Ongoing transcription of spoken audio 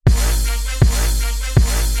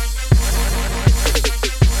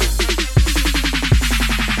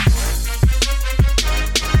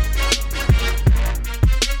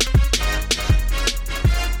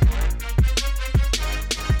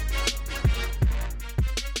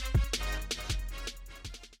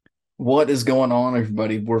What is going on,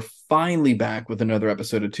 everybody? We're finally back with another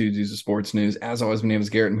episode of Tuesdays of Sports News. As always, my name is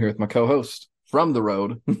Garrett. I'm here with my co-host from the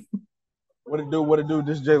road. What it do? What it do?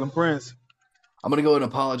 This is Jalen Prince. I'm going to go and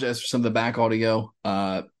apologize for some of the back audio.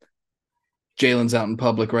 Jalen's out in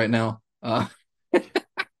public right now.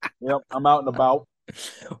 Yep, I'm out and about.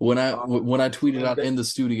 When I tweeted Every out day. in the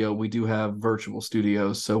studio, we do have virtual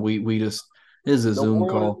studios, so we just this is a The Zoom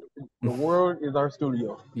world, call. the world is our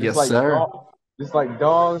studio. Just Yes, like sir. dog, just like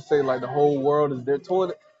dogs say, like the whole world is their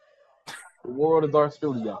toilet. The world is our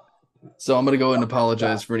studio. So I'm going to go and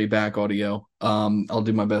apologize for any back audio. I'll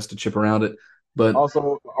do my best to chip around it, but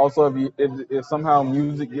Also, if somehow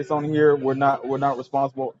music gets on here, we're not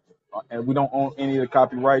responsible, and we don't own any of the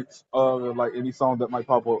copyrights of like any song that might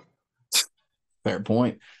pop up. fair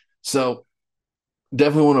point. So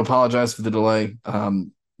definitely want to apologize for the delay.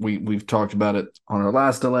 We've talked about it on our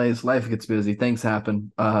last delays. Life gets busy, things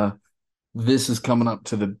happen. This is coming up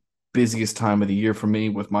to the busiest time of the year for me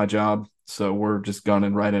with my job, so we're just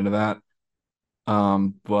gunning right into that.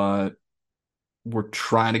 But we're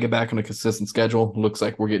trying to get back on a consistent schedule. Looks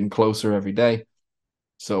like we're getting closer every day.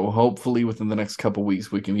 So hopefully within the next couple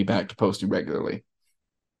weeks we can be back to posting regularly.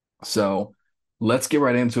 So let's get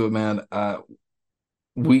right into it, man.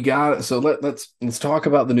 We got so let's talk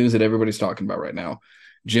about the news that everybody's talking about right now.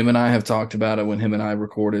 Jim and I have talked about it when him and I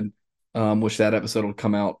recorded, which that episode will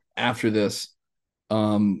come out after this,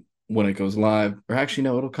 when it goes live. Or actually,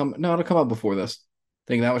 no, it'll come out before this.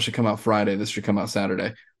 I think that one should come out Friday. This should come out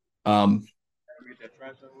Saturday. Um,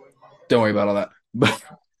 don't worry about all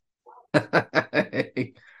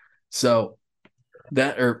that. So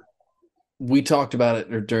that or we talked about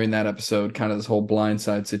it or during that episode, kind of this whole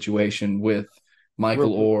blindside situation with Real Michael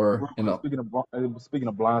quick, Orr real and quick. Speaking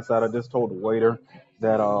of blindside, I just told the waiter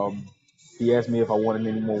that he asked me if I wanted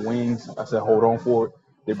any more wings. I said hold on for it.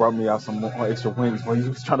 They brought me out some more extra wings, but he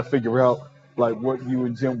was trying to figure out like what you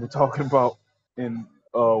and Jim were talking about in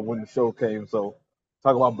when the show came. So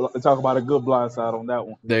talk about a good blindside on that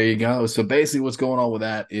one. there you go. So basically, what's going on with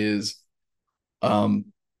that is, um,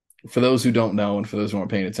 for those who don't know and for those who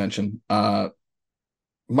aren't paying attention,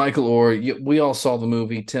 Michael Orr, we all saw the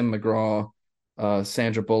movie. Tim McGraw,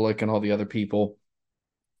 Sandra Bullock, and all the other people,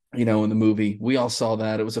 in the movie. We all saw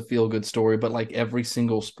that. It was a feel good story, but like every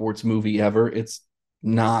single sports movie ever, it's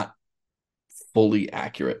not fully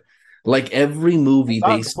accurate. Like every movie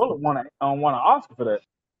Sandra based, Bullock won an Oscar for that.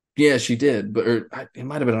 yeah, she did, but it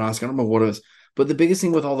might have been an Oscar. I don't remember what it was. But the biggest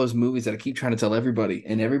thing with all those movies that I keep trying to tell everybody,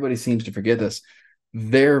 and everybody seems to forget this,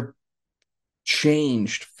 they're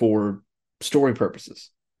changed for story purposes.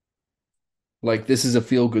 Like this is a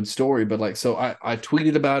feel good story, but like so I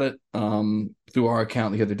tweeted about it through our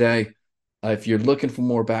account the other day. If you're looking for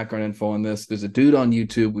more background info on this, there's a dude on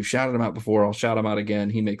YouTube. We've shouted him out before. I'll shout him out again.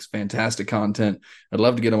 He makes fantastic content. I'd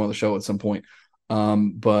love to get him on the show at some point.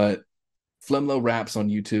 But Flemlo Raps on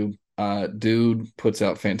YouTube. Dude puts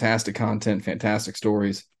out fantastic content, fantastic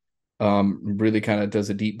stories. Really kind of does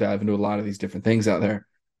a deep dive into a lot of these different things out there.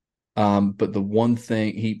 But the one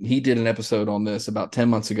thing he did an episode on this about 10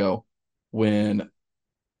 months ago when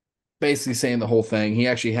basically saying the whole thing. He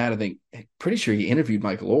actually had, I think, pretty sure he interviewed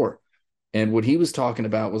Michael Orr. And what he was talking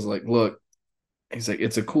about was like, look, he's like,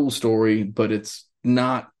 it's a cool story, but it's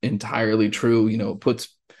not entirely true. It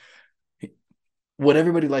puts what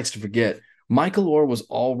everybody likes to forget. Michael Orr was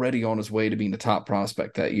already on his way to being the top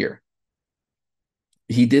prospect that year.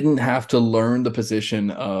 He didn't have to learn the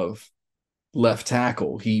position of left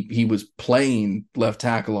tackle. He was playing left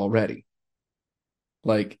tackle already.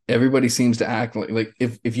 Like everybody seems to act like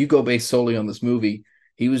if you go based solely on this movie,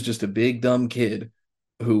 he was just a big dumb kid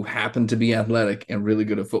who happened to be athletic and really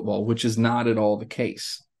good at football, which is not at all the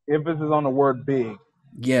case. Emphasis on the word big.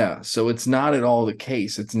 Yeah, so it's not at all the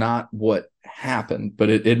case. It's not what happened, but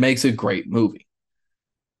it makes a great movie.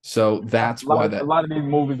 So that's A lot why of a that lot of these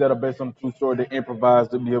movies that are based on a true story, they improvise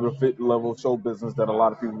to be able to fit the level of show business that a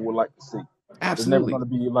lot of people would like to see. It's never going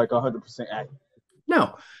absolutely to be like 100% accurate.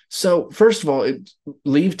 no. So first of all,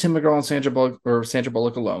 leave Tim McGraw and Sandra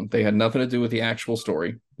Bullock alone. They had nothing to do with the actual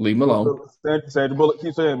story. Leave them alone. Sandra Bullock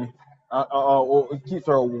keeps saying me. Keeps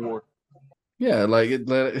her award. Yeah, like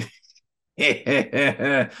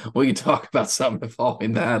yeah, we can talk about something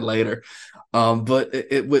involving that later. But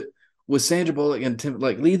it with Sandra Bullock and Tim,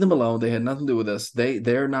 like leave them alone. They had nothing to do with this.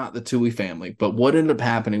 They're not the Tui family. But what ended up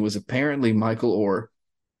happening was apparently Michael Orr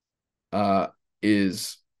uh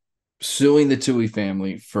is suing the Tui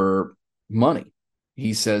family for money.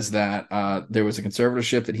 He says that there was a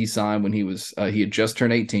conservatorship that he signed when he had just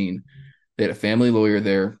turned 18. They had a family lawyer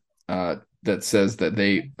there that says that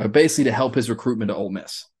they basically to help his recruitment to Ole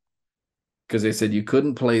Miss because they said you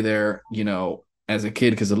couldn't play there, as a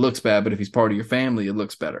kid because it looks bad, but if he's part of your family, it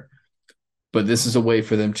looks better. But this is a way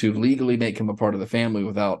for them to legally make him a part of the family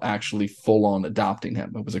without actually full on adopting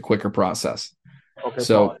him. It was a quicker process. Okay,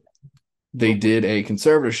 So pause. they Real quick. did a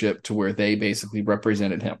conservatorship to where they basically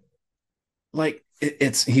represented him. Like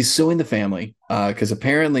it's he's suing the family because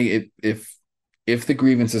apparently if the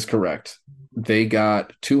grievance is correct, they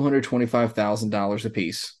got $225,000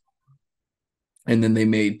 apiece, and then they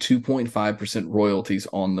made 2.5% royalties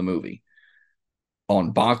on the movie.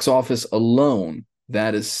 On box office alone,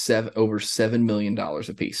 that is over $7 million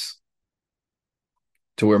apiece.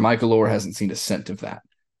 To where Michael Orr hasn't seen a cent of that.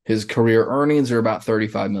 His career earnings are about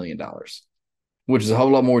 $35 million, which is a whole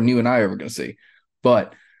lot more than you and I are ever going to see.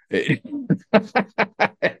 But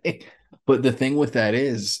but the thing with that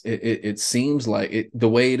is, it seems like the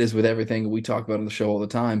way it is with everything we talk about on the show all the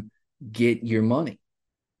time. Get your money,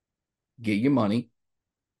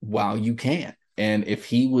 while you can. And if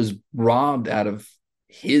he was robbed out of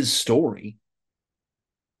his story,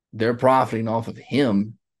 they're profiting off of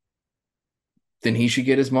him, then he should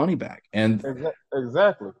get his money back. And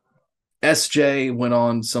Exactly. SJ went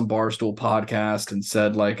on some Barstool podcast and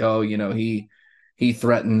said like, oh, he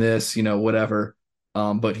threatened this, whatever.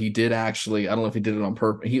 But he did actually, I don't know if he did it on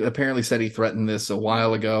purpose. He apparently said he threatened this a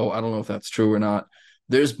while ago. I don't know if that's true or not.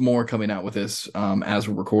 There's more coming out with this as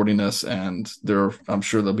we're recording this, and I'm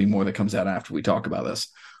sure there'll be more that comes out after we talk about this.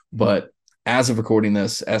 But as of recording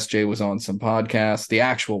this, SJ was on some podcast, the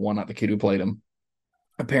actual one, not the kid who played him,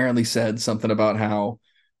 apparently said something about how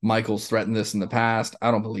Michael's threatened this in the past.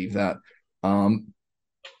 I don't believe that. And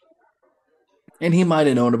he might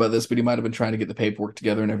have known about this, but he might have been trying to get the paperwork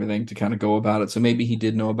together and everything to kind of go about it. So maybe he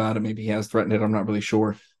did know about it. Maybe he has threatened it. I'm not really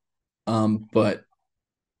sure. But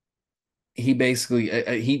he basically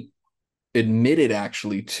he admitted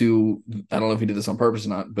actually to, I don't know if he did this on purpose or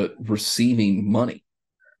not, but receiving money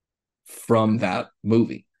from that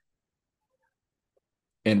movie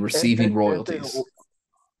and receiving royalties.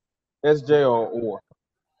 SJ or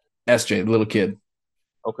SJ, the little kid,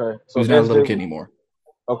 okay, so who's not a little SJ. kid anymore.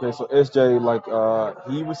 Okay, so SJ like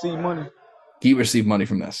he received money. He received money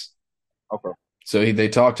from this. Okay. So they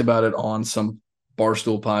talked about it on some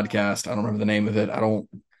Barstool podcast. I don't remember the name of it.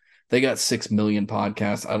 They got 6 million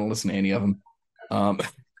podcasts. I don't listen to any of them.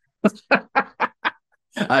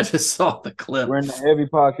 I just saw the clip. We're in the heavy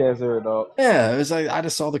podcast era, dog. Yeah, it was like I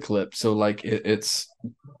just saw the clip. So like it's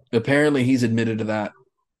apparently he's admitted to that.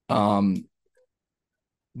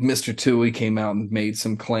 Mr. Tui came out and made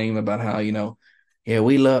some claim about how, yeah,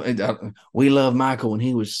 we love Michael when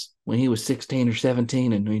he was 16 or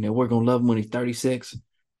 17, and we're gonna love him when he's 36.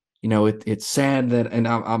 It's sad that,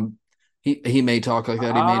 and he may talk like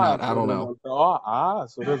that, he may not. I don't know.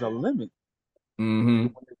 So there's a limit. Mm-hmm.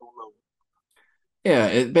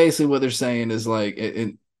 Yeah, basically what they're saying is like,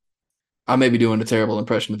 I may be doing a terrible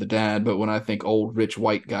impression of the dad, but when I think old rich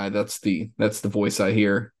white guy, that's the voice I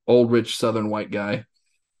hear. Old rich Southern white guy.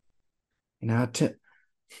 Now,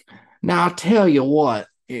 I'll tell you what.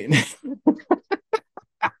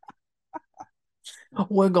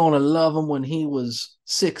 We're going to love him when he was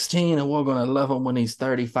 16, and we're going to love him when he's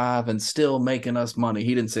 35 and still making us money.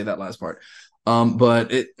 He didn't say that last part.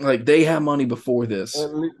 But they had money before this.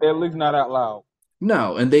 At least not out loud.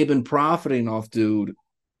 No, and they've been profiting off dude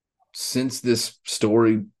since this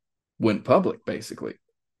story went public, basically.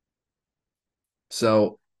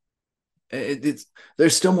 So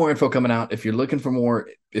there's still more info coming out. If you're looking for more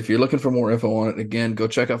info on it, again, go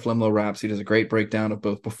check out Flemlo Raps. He does a great breakdown of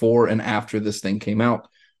both before and after this thing came out.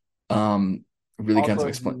 Really kind of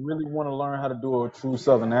explain. If you really want to learn how to do a true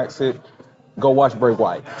Southern accent, go watch Bray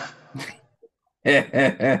Wyatt. Listen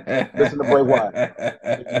to Bray Wyatt.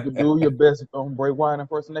 If you can do your best on Bray Wyatt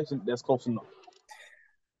impersonation, that's close enough.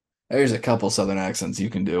 There's a couple Southern accents you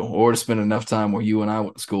can do, or to spend enough time where you and I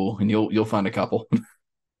went to school, and you'll find a couple.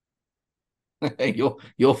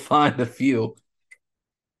 You'll find a few.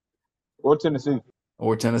 Or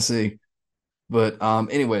Tennessee. But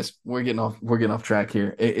anyways, we're getting off track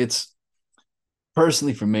here. It's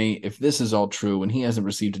personally for me, if this is all true and he hasn't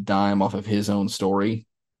received a dime off of his own story,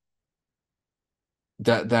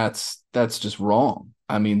 that's just wrong.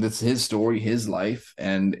 I mean, that's his story, his life,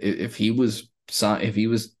 and if he was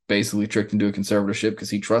basically tricked into a conservatorship because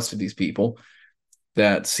he trusted these people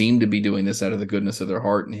that seem to be doing this out of the goodness of their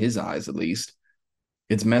heart, in his eyes at least,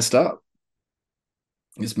 it's messed up.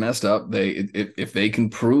 It's messed up. If they can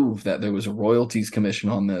prove that there was a royalties commission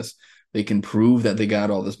on this, they can prove that they got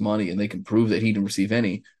all this money, and they can prove that he didn't receive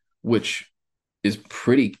any, which is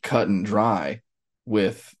pretty cut and dry.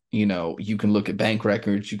 With, you can look at bank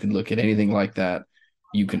records, you can look at anything like that.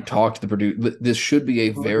 You can talk to the producer. This should be a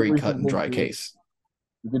very cut and dry case.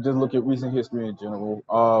 You could just look at recent history in general.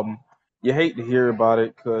 You hate to hear about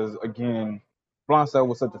it because, again, Blindside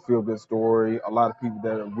was such a feel good story. A lot of people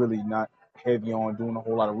that are really not heavy on doing a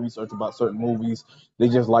whole lot of research about certain movies, they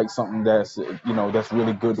just like something that's that's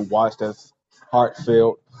really good to watch, that's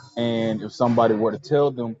heartfelt. And if somebody were to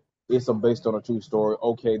tell them it's based on a true story,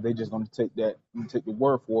 okay, they just gonna take the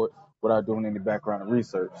word for it without doing any background and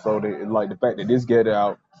research. So they like the fact that this get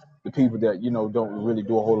out, the people that don't really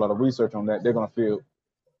do a whole lot of research on that, they're gonna feel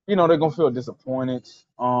they're gonna feel disappointed.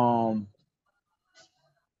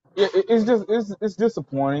 Yeah, it's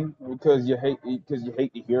disappointing because you hate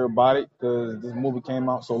to hear about it because this movie came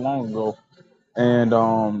out so long ago. And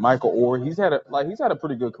Michael Orr, he's had a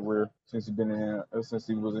pretty good career since he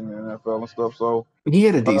was in the NFL and stuff. So He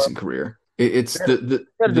had a uh, decent career. It's the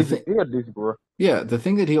thing. he had a decent career. Yeah, the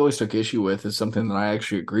thing that he always took issue with is something that I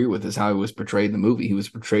actually agree with is how he was portrayed in the movie. He was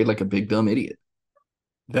portrayed like a big dumb idiot.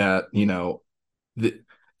 That th-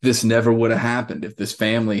 this never would have happened if this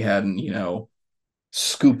family hadn't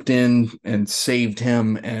scooped in and saved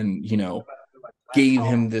him and gave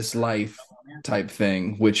him this life type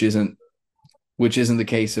thing, which isn't the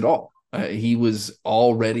case at all. He was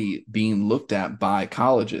already being looked at by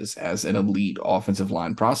colleges as an elite offensive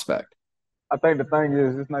line prospect. I think the thing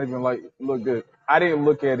is, it's not even like look good. I didn't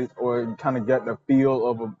look at it or kind of get the feel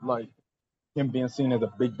of like him being seen as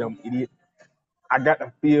a big dumb idiot. I got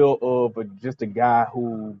the feel of just a guy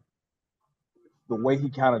who the way he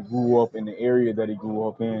kind of grew up in the area that he grew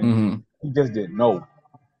up in, Mm-hmm. he just didn't know.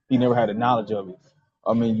 He never had the knowledge of it.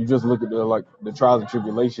 I mean, you just look at the trials and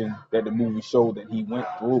tribulation that the movie showed that he went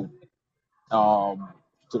through, um,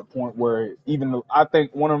 to the point where I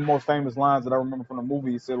think one of the most famous lines that I remember from the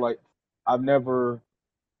movie, he said like, "I've never,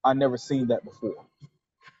 I never seen that before,"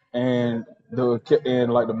 and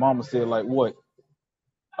like the mama said like, "What?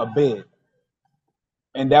 A bed?"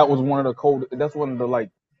 And that was That's one of the like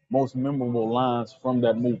most memorable lines from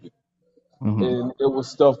that movie. Mm-hmm. And it was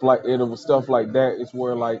stuff like that. It's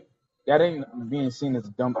where like that ain't being seen as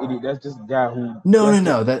a dumb idiot. That's just a guy who No, no, that's just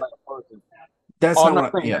no. That like a person. that's Oh, I'm not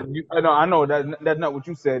not what. saying Yeah, that. I know that's not what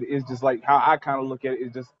you said. It's just like how I kind of look at it.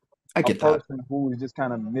 It's just I a get that. person who is just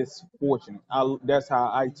kind of misfortunate. That's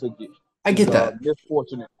how I took it. I Is get a that.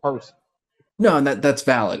 misfortunate person. No, and that's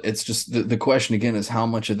valid. It's just the question again is how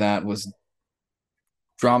much of that was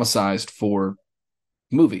dramatized for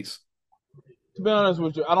movies. To be honest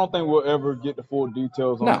with you, I don't think we'll ever get the full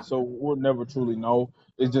details on it, No, so we'll never truly know.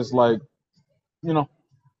 It's just like you know,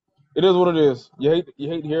 it is what it is. You hate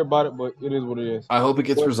to hear about it, but it is what it is. I hope it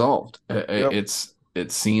gets But resolved. yep.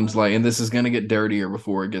 It seems like, and this is going to get dirtier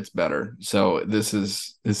before it gets better. So this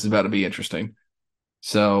is about to be interesting.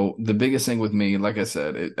 So the biggest thing with me, like I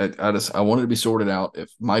said, I wanted to be sorted out. If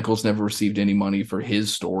Michael's never received any money for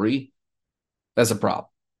his story, that's a problem.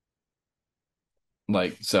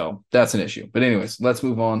 Like so, that's an issue. But anyways, let's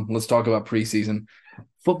move on. Let's talk about preseason.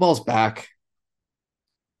 Football's back.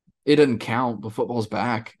 It doesn't count, but football's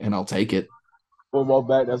back, and I'll take it. Football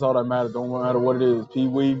back, that's all that matters. Don't matter what it is. Pee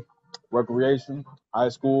wee, recreation, high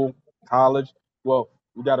school, college. Well,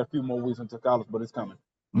 we got a few more weeks until college, but it's coming.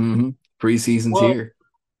 Mm-hmm. Preseason's Well, here.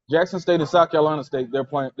 Jackson State and South Carolina State, they're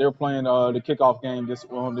playing the kickoff game this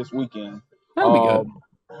weekend. That'll be good.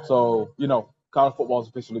 Um, so college football is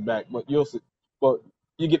officially back, but you'll see. But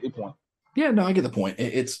you get the point. Yeah, no, I get the point.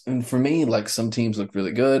 It's and for me, like some teams look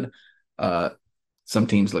really good. Uh, some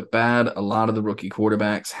teams look bad. A lot of the rookie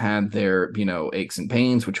quarterbacks had their, aches and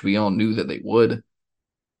pains, which we all knew that they would.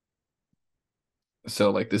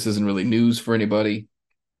 So, like, this isn't really news for anybody.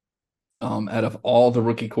 Out of all the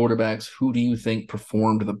rookie quarterbacks, who do you think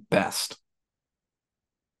performed the best?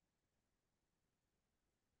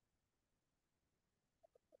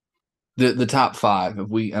 The top five. If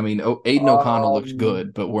we, I mean, Aiden O'Connell looked Um,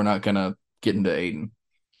 good, but we're not gonna get into Aiden.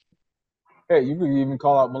 hey, you can even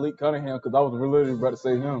call out Malik Cunningham because I was literally about to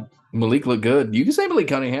say him. Malik looked good. You can say Malik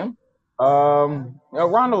Cunningham.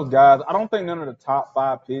 Around those guys, I don't think none of the top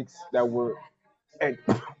five picks that were at,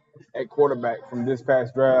 at quarterback from this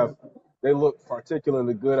past draft, they look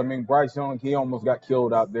particularly good. I mean, Bryce Young, he almost got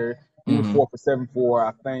killed out there. He was Mm-hmm. 4 for 7 for,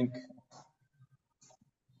 I think,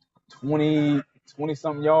 20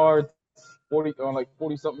 something yards, 40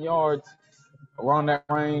 something yards around that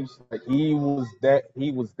range. Like he was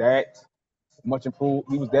that much improved.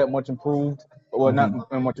 He was that much improved. Well, Mm-hmm.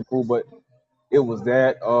 not much improved, but it was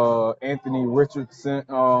that Anthony Richardson,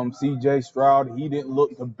 C.J. Stroud. He didn't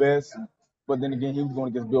look the best, but then again, he was going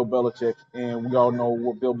against Bill Belichick, and we all know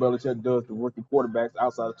what Bill Belichick does to rookie quarterbacks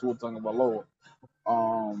outside of Tua Tagovailoa.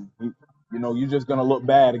 You're just gonna look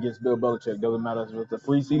bad against Bill Belichick. Doesn't matter if it's a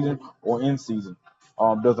preseason or in season.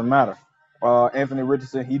 Doesn't matter. Anthony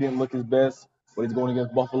Richardson, he didn't look his best. but he's going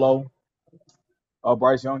against Buffalo.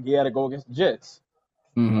 Bryce Young, he had to go against the Jets.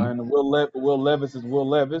 Mm-hmm. And Will Levis is Will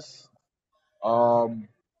Levis. Um,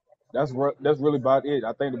 that's really about it.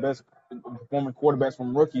 I think the best performing quarterbacks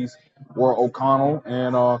from rookies were O'Connell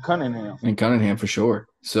and Cunningham. And Cunningham for sure.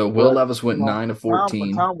 So Will But Levis you went know, 9 of time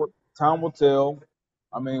 14. time will time will tell.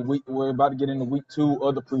 I mean, we're about to get into week 2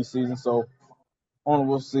 of the preseason, so on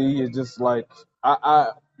we'll see. It's just like I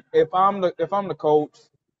if I'm the coach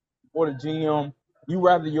or the GM, you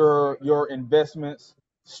rather your investments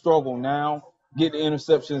struggle now, get the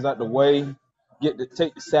interceptions out the way, get to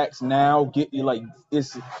take the sacks now, get you like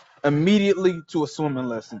it's immediately to a swimming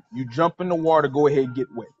lesson. You jump in the water, go ahead and get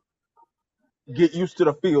wet. Get used to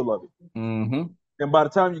the feel of it. Mm-hmm. And by the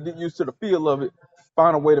time you get used to the feel of it,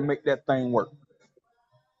 find a way to make that thing work.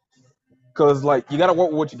 Cause like you gotta work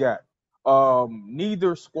with what you got.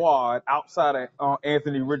 Neither squad outside of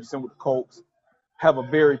Anthony Richardson with the Colts have a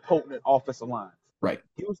very potent offensive line. Right.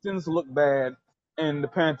 Houston's look bad and the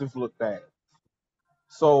Panthers look bad.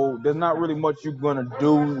 So there's not really much you're gonna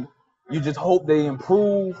do. You just hope they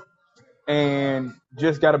improve and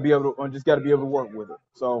just gotta be able to work with it.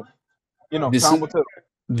 So, This time is will tell.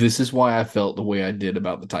 this is why I felt the way I did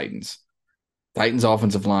about the Titans. Titans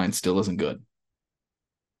offensive line still isn't good.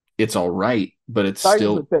 It's all right, but it's Titans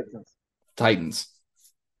or still Texans. Titans.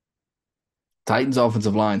 Titans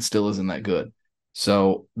offensive line still isn't that good.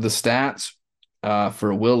 So the stats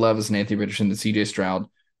for Will Levis and Anthony Richardson and CJ Stroud,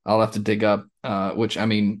 I'll have to dig up. Which I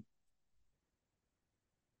mean,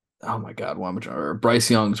 oh my God, why am I trying? Bryce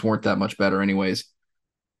Young's weren't that much better, anyways.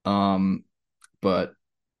 But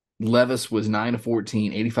Levis was 9 of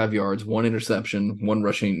 14, 85 yards, one interception, one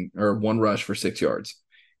rush for 6 yards.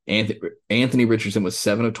 Anthony Richardson was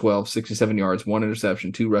 7 of 12, 67 yards, one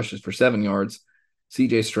interception, two rushes for 7 yards.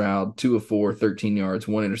 CJ Stroud, 2 of 4, 13 yards,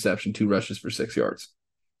 one interception, two rushes for 6 yards.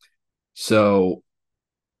 So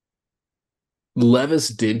Levis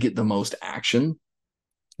did get the most action,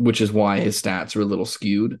 which is why his stats are a little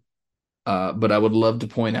skewed. But I would love to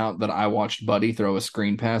point out that I watched Buddy throw a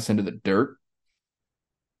screen pass into the dirt,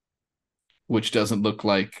 which doesn't look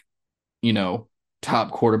like, you know,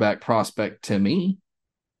 top quarterback prospect to me.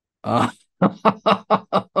 Uh,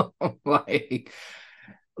 like,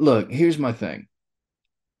 look, here's my thing.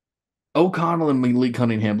 O'Connell and Malik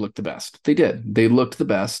Cunningham looked the best. They did. They looked the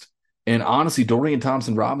best. And honestly, Dorian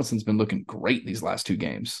Thompson Robinson's been looking great these last two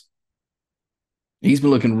games. He's been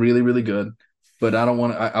looking really, really good. But I don't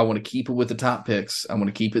want to. I want to keep it with the top picks. I want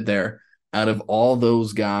to keep it there. Out of all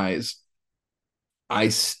those guys, I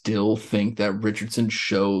still think that Richardson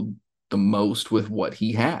showed the most with what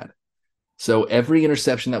he had. So every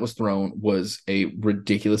interception that was thrown was a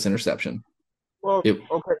ridiculous interception. Well, It.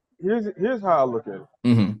 okay. Here's how I look at it.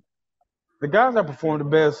 Mm-hmm. The guys that perform the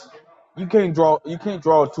best, you can't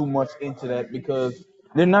draw too much into that because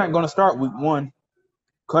they're not going to start week 1.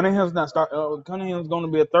 Cunningham's not start. Cunningham's going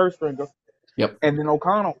to be a third stringer, Yep. and then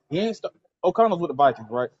O'Connell. He ain't start. O'Connell's with the Vikings,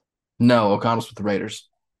 right? No, O'Connell's with the Raiders.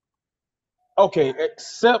 Okay,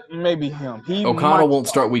 except maybe him. He O'Connell might won't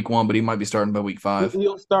start. start week 1, but he might be starting by week 5.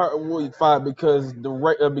 He'll start week 5 because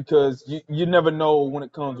because you never know when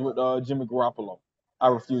it comes with Jimmy Garoppolo. I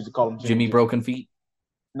refuse to call him Jimmy Jimmy G. Broken Feet.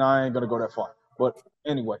 No, I ain't gonna go that far. But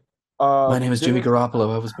anyway, My name is Jimmy there's.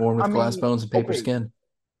 Garoppolo. I was born I with glass mean, bones and paper okay, skin.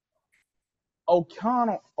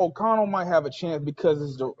 O'Connell might have a chance because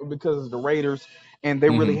it's the Raiders, and they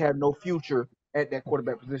really Mm-hmm. have no future at that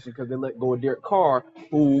quarterback position because they let go of Derek Carr,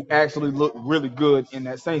 who actually looked really good in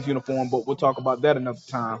that Saints uniform. But we'll talk about that another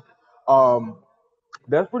time. Um,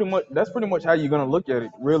 that's pretty much how you're gonna look at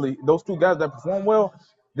it. Really, those two guys that perform well,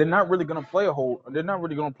 they're not really gonna play a whole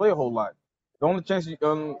lot. The only chance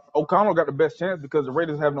O'Connell got the best chance because the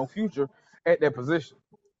Raiders have no future at that position.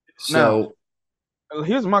 Now, So,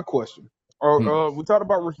 here's my question. hmm, We talked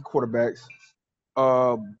about rookie quarterbacks.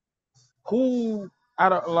 Um, who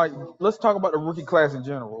out of like let's talk about the rookie class in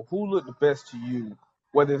general. Who looked the best to you,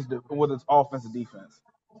 whether it's offense or defense?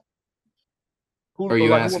 are you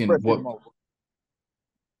Who asking impressed you the what? most?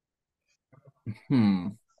 Hmm.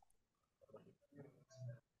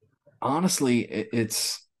 Honestly,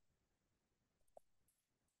 it's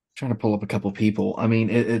trying to pull up a couple people. I mean,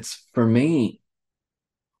 it's for me.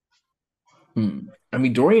 Hmm. I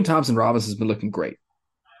mean, Dorian Thompson Robinson has been looking great.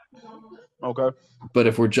 Okay, But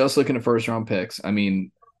if we're just looking at first round picks, I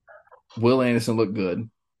mean, Will Anderson looked good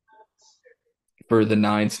for the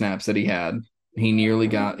 9 snaps that he had. He nearly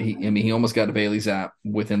got he I mean he almost got to Bailey Zapp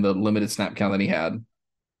within the limited snap count that he had.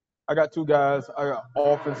 I got two guys. I got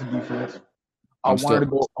offense and defense. I I'm wanted to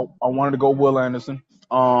still go. I wanted to go Will Anderson.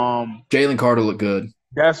 Jalen Carter looked good.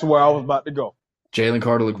 That's where I was about to go. Jalen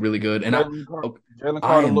Carter looked really good. And Jalen Carter, oh, Jalen I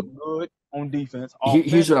Carter am looked good. on defense.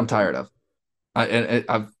 Here's what I'm Offensively, tired of.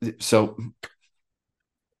 So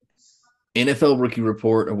NFL rookie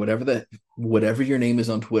report or whatever your name is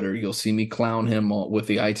on Twitter, you'll see me clown him with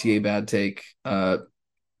the ITA bad take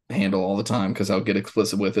handle all the time because I'll get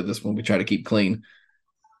explicit with it. This one we try to keep clean.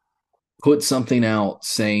 Put something out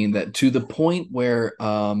saying that to the point where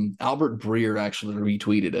Albert Breer actually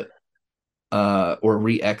retweeted it or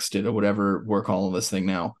re-xed it or whatever we're calling this thing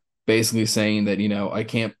now, basically saying that I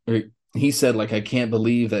can't. He said like I can't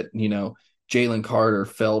believe that Jalen Carter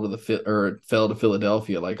fell to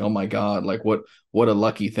Philadelphia. Like, oh my God, like what a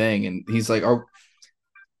lucky thing. And he's like,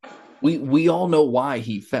 we all know why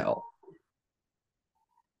he fell.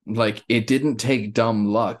 Like, it didn't take dumb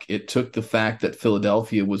luck. It took the fact that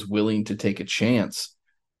Philadelphia was willing to take a chance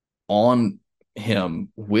on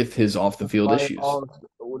him with his off the field despite issues. all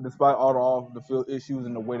despite all the off the field issues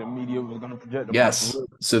and the way the media was going to project him off the Yes. rip.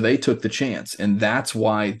 So they took the chance, and that's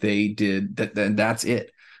why they did that. And that's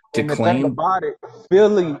it. To And the thing claim, about it,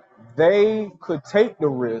 Philly, they could take the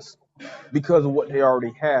risk because of what they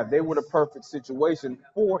already have. They were the perfect situation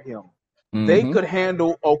for him. They mm-hmm, could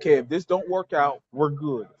handle, okay, if this don't work out, we're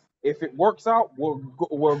good. If it works out,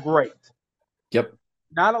 we're great. yep,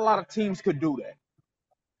 Not a lot of teams could do that.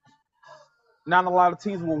 Not a lot of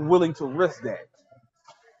teams were willing to risk that.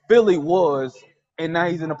 Philly was, and now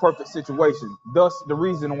he's in a perfect situation. Thus, the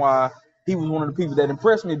reason why he was one of the people that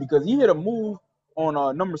impressed me because he hit a move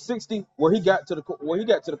on number 60 where he got to the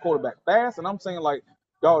quarterback fast, and I'm saying like,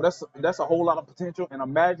 dog, that's a whole lot of potential. And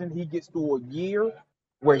imagine he gets through a year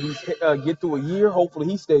where he's get through a year. Hopefully,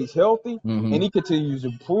 he stays healthy and mm-hmm. he continues to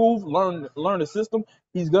improve, learn the system.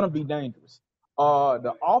 He's gonna be dangerous.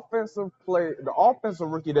 The offensive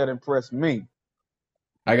rookie that impressed me.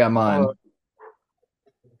 I got Uh, mine.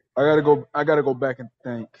 I gotta go back and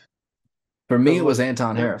think. For me, Cause it was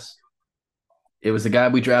Anton Harris. It was the guy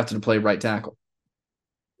we drafted to play right tackle.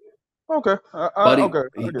 okay, Buddy, okay,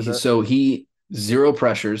 I get that. he zero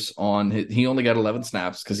pressures on. He only got 11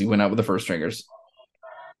 snaps because he went out with the first stringers.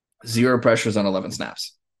 Zero pressures on 11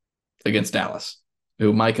 snaps against Dallas,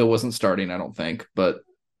 who Micah wasn't starting, I don't think, but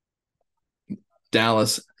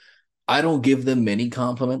Dallas, I don't give them many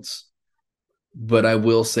compliments, but I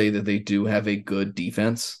will say that they do have a good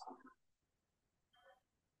defense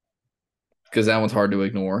because that one's hard to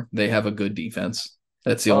ignore. They have a good defense.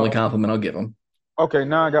 That's the only Uh, compliment I'll give them. okay,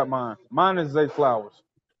 now I got mine. Mine is Zay Flowers,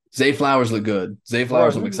 Zay Flowers look good. Zay bro.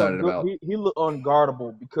 Flowers, I'm He excited looked good. about. He looked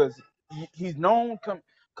unguardable because he's known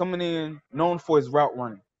coming in known for his route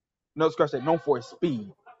running. No, scratch that. Known for his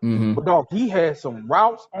speed. Mm-hmm. But dog, he had some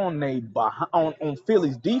routes on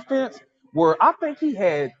Philly's defense where I think he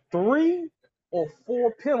had 3 or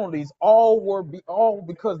 4 penalties. All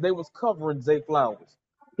because they was covering Zay Flowers.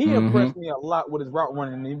 He Mm-hmm. impressed me a lot with his route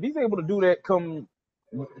running. And if he's able to do that come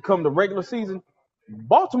the regular season,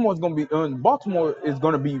 Baltimore is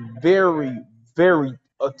gonna be very, very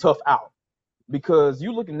a tough out because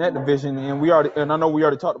you look in that division and I know we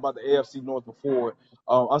already talked about the AFC North before.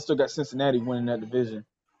 I still got Cincinnati winning that division,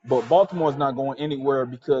 but Baltimore's not going anywhere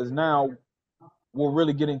because now we're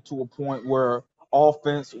really getting to a point where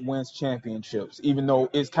offense wins championships. Even though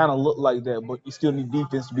it's kind of looked like that, but you still need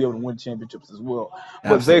defense to be able to win championships as well.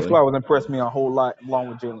 But Zay Absolutely. Flowers impressed me a whole lot along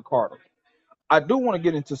with Jalen Carter. I do want to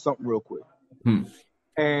get into something real quick, Hmm.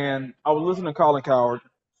 and I was listening to Colin Coward.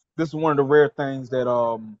 This is one of the rare things that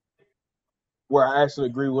where I actually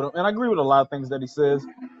agree with him, and I agree with a lot of things that he says,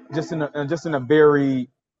 just in a very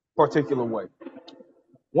particular way.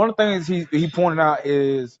 One of the things he pointed out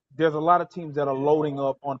is there's a lot of teams that are loading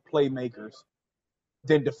up on playmakers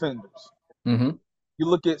than defenders. Mm-hmm. You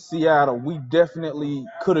look at Seattle, we definitely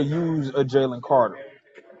could have used a Jalen Carter.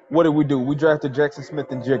 What did we do? We drafted Jackson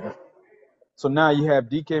Smith and Jigger. So now you have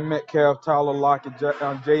DK Metcalf, Tyler Lockett,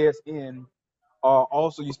 JSN.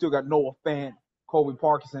 Also, you still got Noah Fant, Kobe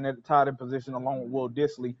Parkinson at the tight end position, along with Will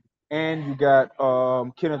Disley, and you got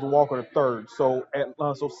Kenneth Walker the third. So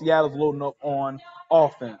Seattle's loading up on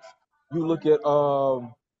offense. You look at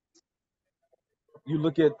you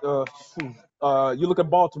look at you look at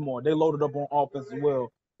Baltimore. They loaded up on offense as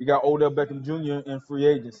well. You got Odell Beckham Jr. in free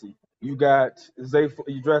agency. You got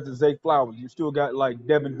You drafted Zay Flowers. You still got like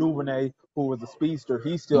Devin Duvernay, who was a speedster.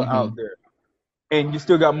 He's still Mm-hmm. out there. And you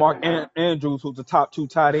still got Mark Andrews, who's the top 2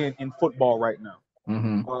 tight end in football right now.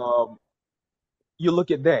 Mm-hmm. Um, you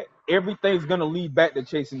look at that. Everything's gonna lead back to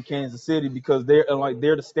chasing Kansas City because they're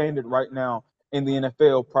the standard right now in the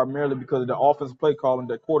NFL, primarily because of the offensive play calling,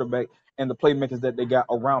 the quarterback, and the playmakers that they got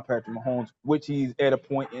around Patrick Mahomes, which he's at a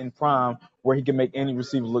point in prime where he can make any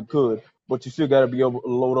receiver look good. But you still got to be able to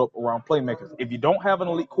load up around playmakers. If you don't have an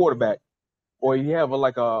elite quarterback, or you have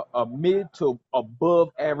a mid to above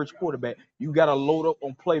average quarterback, you got to load up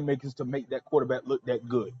on playmakers to make that quarterback look that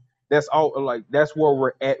good. That's all. Like that's where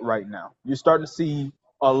we're at right now. You're starting to see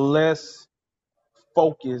a less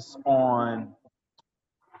focus on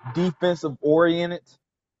defensive oriented.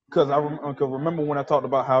 Because remember when I talked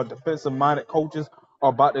about how defensive minded coaches are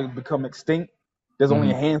about to become extinct. There's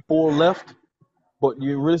only a Hmm. handful left, but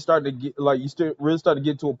you really start to get like you still really start to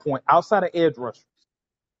get to a point outside of edge rushers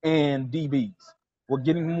and DBs. We're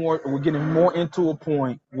getting more into a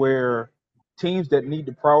point where teams that need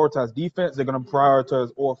to prioritize defense, they're going to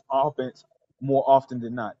prioritize offense more often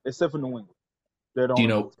than not, except for New England. They're the Do you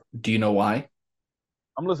only know? ones. Do you know why?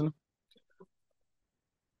 I'm listening.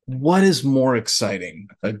 What is more exciting?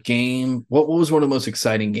 A game? What was one of the most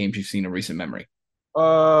exciting games you've seen in recent memory?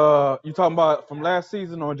 You talking about from last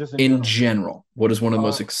season or just in In general? general, what is one of the Uh,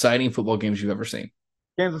 most exciting football games you've ever seen?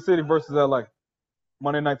 Kansas City versus LA,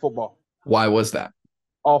 Monday Night Football, Why was that?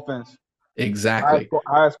 offense, Exactly.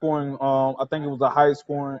 highest scoring. I think it was the highest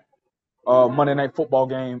scoring Monday Night Football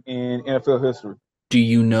game in NFL history. Do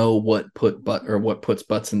you know what puts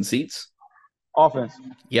butts in seats? Offense,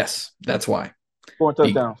 Yes, that's why. scoring Be-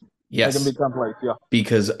 touchdowns, making yes, big time plays. Yeah.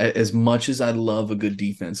 because as much as I love a good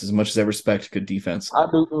defense, as much as I respect good defense, I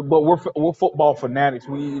do, but we're football fanatics.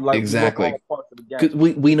 We love exactly. all parts of the game. Because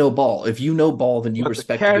we know ball. If you know ball, then you But the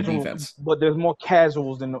respect a good casual, defense. but there's more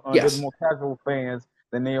casuals than there's Yes, more casual fans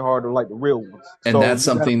than they are to like the real ones. and So that's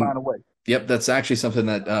you got to find something. a way. Yep, that's actually something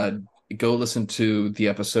that go listen to the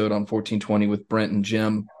episode on 1420 with Brent and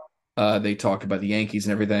Jim. They talk about the Yankees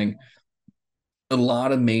and everything. A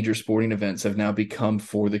lot of major sporting events have now become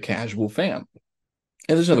for the casual fan.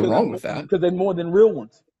 And there's nothing because wrong with that. because they're more than real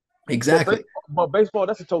ones. Exactly. But baseball,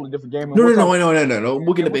 that's a totally different game, and No, we'll no, no, talk. I know, no, no, no.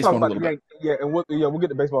 We'll get to And we'll talk baseball in a about little the bit. Yankees. Yeah, and we'll get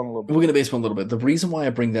to baseball in a little bit. We'll get to baseball in a little bit. The reason why I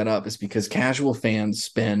bring that up is because casual fans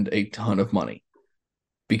spend a ton of money.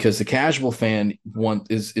 Because the casual fan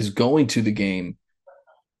is going to the game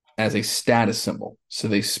as a status symbol. So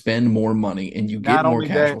they spend more money and you get Not more only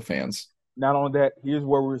that, casual fans. here's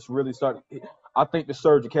where we're really starting. I think the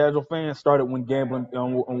surge of casual fans started when gambling,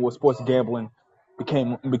 when sports gambling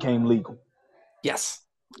became legal. Yes.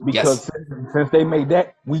 Because Yes. since they made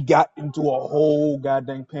that, we got into a whole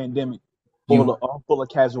goddamn pandemic You full of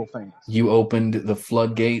casual fans. you opened the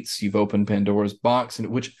floodgates, you've opened Pandora's box, and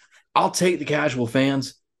which I'll take the casual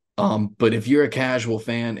fans. But if you're a casual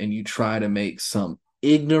fan and you try to make some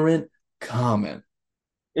ignorant comment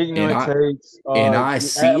and Ignorant I takes, and I you act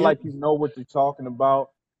see like it, you know what you're talking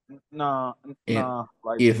about. Nah, and nah.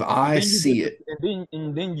 Like, if and I then you get see it,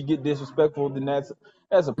 and then you get disrespectful. Then that's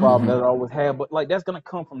a problem that mhm. I always have. But like that's gonna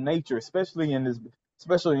come from nature, especially in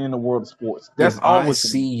the world of sports. That's If I always gonna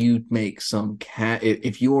see you make some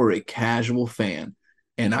if you are a casual fan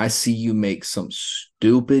and I see you make some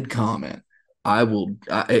stupid comment, I will.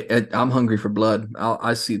 I'm hungry for blood.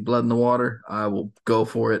 I see blood in the water. I will go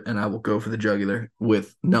for it, and I will go for the jugular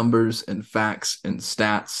with numbers and facts and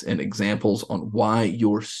stats and examples on why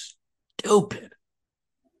you're stupid.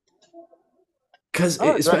 Because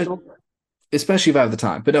all right, Jackson. especially if I have the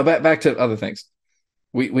time. But no, back to other things.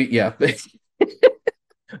 We yeah.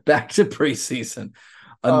 Back to preseason.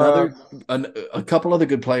 Uh, Another a couple other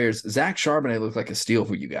good players. Zach Charbonnet looked like a steal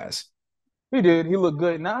for you guys. he did. He looked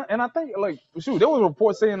good. Now, and I think like shoot, there was a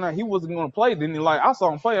report saying that he wasn't going to play. Then like I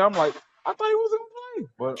saw him play. I'm like, I thought he wasn't going to play.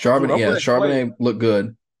 But shoot, Charbonnet, I'm yeah, glad he played. Charbonnet looked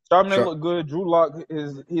good. Charbonnet Char- looked good. Drew Lock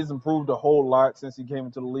he's improved a whole lot since he came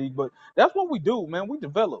into the league. But that's what we do, man. We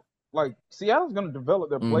develop. Like Seattle's going to develop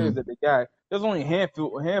their players mhm. that they got. There's only a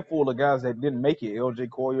handful of guys that didn't make it. L.J.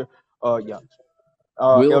 Collier, yeah,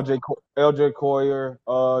 Will L.J. Collier,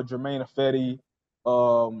 Jermaine Ifedi,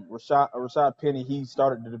 Rashad Penny. He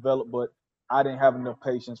started to develop, but I didn't have enough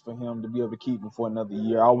patience for him to be able to keep him for another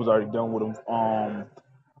year. I was already done with him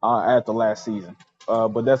after last season.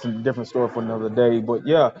 But that's a different story for another day. But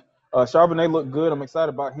yeah, Charbonnet looked good. I'm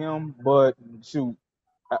excited about him. But shoot,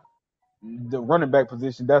 uh, the running back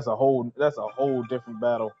position that's a whole different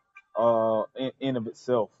battle in of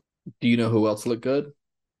itself. do you know who else looked good?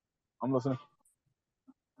 I'm listening.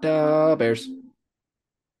 Bears.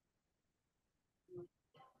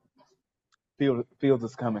 Fields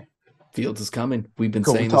is coming. Fields is coming. We've been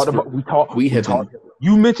Cause saying this for we we have talked. been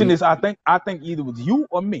You mentioned we this. I think either it was you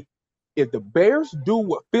or me. If the Bears do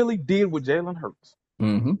what Philly did with Jalen Hurts,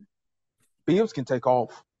 mhm. Fields can take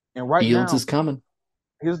off. And right Fields now, is coming.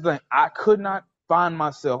 here's the thing: I could not find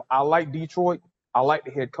myself. I like Detroit. I like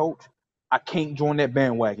the head coach. I can't join that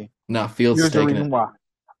bandwagon. Nah, Fields is Here's the taking reason it. why.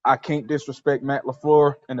 I can't disrespect Matt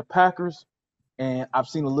LaFleur and the Packers. And I've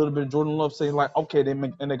seen a little bit of Jordan Love say like, okay, they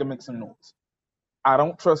can make some noise. I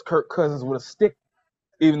don't trust Kirk Cousins with a stick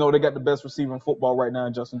even though they got the best receiver in football right now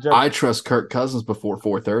in Justin I Jefferson. trust Kirk Cousins before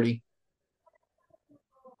 4:30.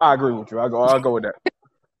 I agree with you. I'll go with that.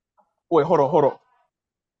 Wait, hold on.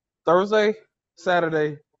 Thursday,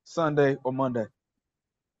 Saturday, Sunday, or Monday?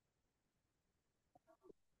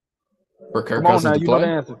 For Kirk Come on Cousins now, to you know the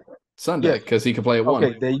play answer. Sunday Yes. because he can play at one.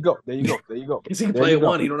 Okay, there you go. There you go. There you go. Because he can There play you at go.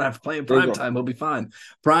 one, he don't have to play in There you prime go. time. He'll be fine.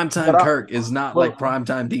 Prime But time Kirk is not but like prime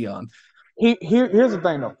time Dion. here's the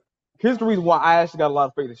thing though. Here's the reason why I actually got a lot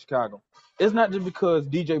of faith in Chicago. It's not just because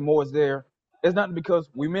DJ Moore is there. It's not because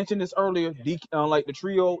we mentioned this earlier. Like the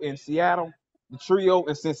trio in Seattle, the trio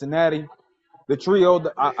in Cincinnati, the trio,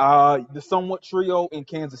 the somewhat trio in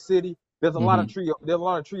Kansas City. There's a lot of Mm-hmm. trio. There's a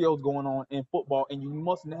lot of trios going on in football, and you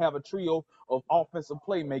mustn't have a trio of offensive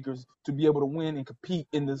playmakers to be able to win and compete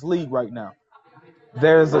in this league right now.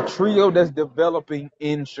 There's a trio that's developing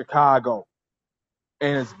in Chicago,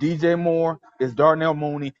 and it's DJ Moore, it's Darnell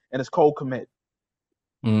Mooney, and it's Cole Kmet.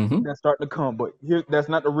 Mm-hmm. That's starting to come, but here that's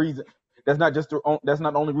not the reason. That's not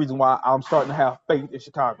the only reason why I'm starting to have faith in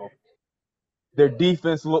Chicago. Their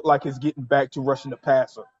defense look like it's getting back to rushing the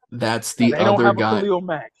passer. That's Now the they don't other have a guy. Khalil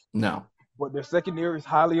Mack, No, but their secondary is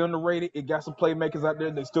highly underrated. It got some playmakers out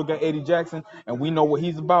there. They still got Eddie Jackson, and we know what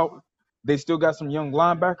he's about. They still got some young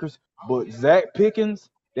linebackers, but Zach Pickens,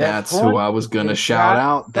 that that's who front I was gonna has shout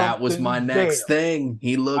got out. That was my something there. next thing.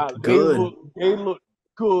 He looked They good. look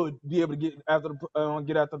good to be able to get after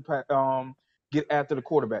the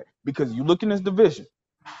quarterback, because you look in this division.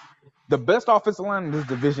 The best offensive line in this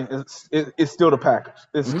division is still the Packers.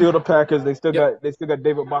 It's Mm-hmm. still the Packers. They still Yep. got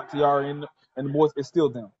David Bakhtiari and the boys. It's still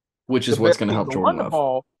them. Which The is what's best gonna team help to Jordan run the Love.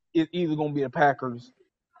 ball is either going to be the Packers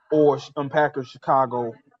or Packers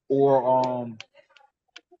Chicago or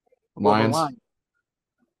the Lions. Lions.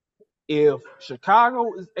 If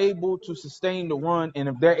Chicago is able to sustain the run, and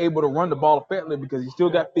if they're able to run the ball effectively, because you still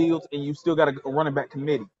got Fields and you still got a running back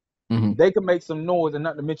committee, Mm-hmm. they can make some noise. And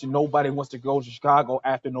not to mention, nobody wants to go to Chicago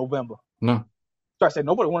after November. No, So I said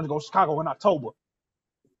nobody wants to go to Chicago in October.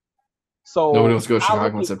 nobody So wants to go to I Chicago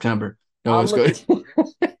look in at September. No I one's look good.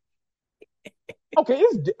 at okay.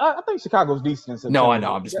 I think Chicago's decent in No, I September,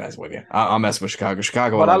 know. I'm just messing with you. I'm messing with Chicago.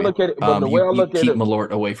 Chicago, I but I love you. look at it. But the way I You look at keep it,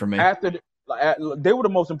 Malort away from me. after they were the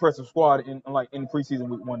most impressive squad in preseason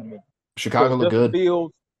week 1 to me, Chicago because look Justin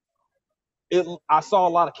good. Fields, I saw a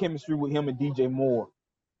lot of chemistry with him and DJ Moore,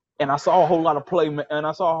 and I saw a whole lot of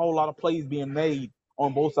plays being made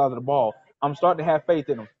on both sides of the ball. I'm starting to have faith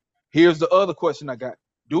in them. Here's the other question I got: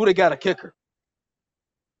 do they got a kicker?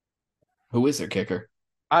 Who is their kicker?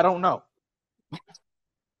 I don't know.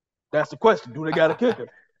 That's the question. Do they got a kicker?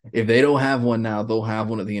 If they don't have one now, they'll have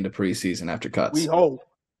one at the end of preseason after We cuts. hope.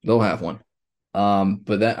 They'll have one.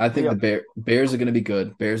 But that I think Yeah. the Bears are going to be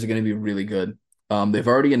good. Bears are going to be really good. They've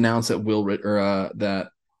already announced that that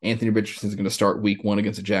Anthony Richardson is going to start week 1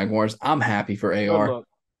 against the Jaguars. I'm happy for Good AR. luck.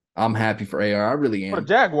 I'm happy for AR. I really For the am.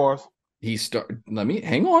 Jaguars, Let me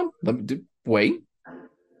hang on. Wait.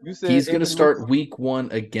 you said He's going to Anthony start Richardson. week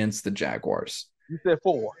 1 against the Jaguars. You said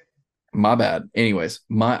 4. My bad. Anyways,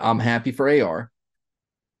 I'm happy for AR.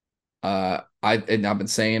 I've been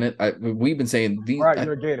saying it. We've been saying All these. right,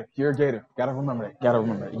 you're a Gator. You're a Gator. Gotta remember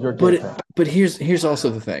that. You're a Gator fan. But here's also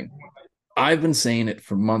the thing. I've been saying it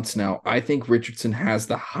for months now. I think Richardson has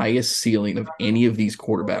the highest ceiling of any of these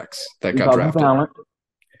quarterbacks that You got talking drafted. talent.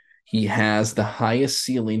 He has the highest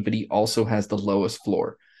ceiling, but he also has the lowest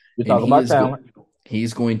floor. You And talk about talent.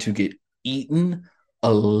 he's going to get eaten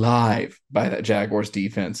alive by that Jaguars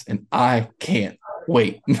defense, and I can't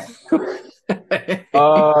wait.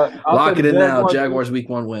 I'll say Lock the it in now. Jaguars. Jaguars week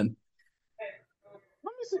 1 win.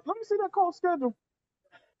 Let me see that call schedule.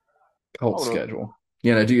 Cold Hold up. schedule.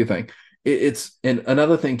 Yeah, no, do your thing. It's and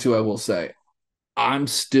another thing too. I will say, I'm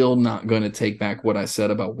still not going to take back what I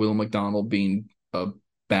said about Will McDonald being a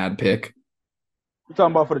bad pick. You're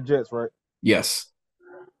talking about for the Jets, right? Yes,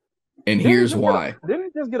 and here's why.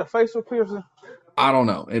 Didn't he just get a facial piercing? I don't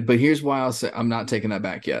know, but here's why I'll say I'm not taking that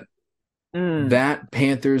back yet. That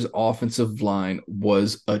Panthers offensive line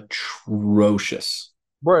was atrocious.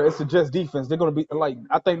 Bro, it's the Jets defense. They're gonna be like,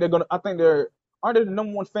 I think they're aren't they the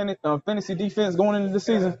number one fantasy defense going into the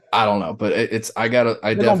season? I don't know, but I They're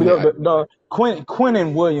definitely gonna be the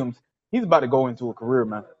Quentin Williams. He's about to go into a career,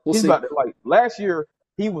 man. We'll He's see. about to, like, last year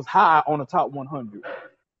he was high on the top 100.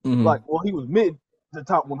 Mm-hmm. He was mid the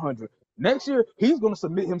top 100. Next year he's gonna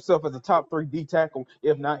submit himself as a top 3 D tackle.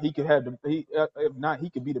 If not, he could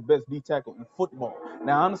be the best D tackle in football.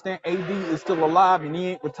 Now I understand AD is still alive and he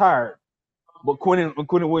ain't retired. But Quentin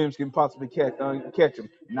Williams can possibly catch him.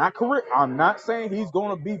 Not correct. I'm not saying he's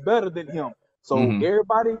going to be better than him. So Mm-hmm.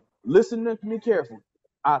 everybody, listen to me carefully.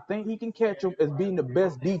 I think he can catch him as being the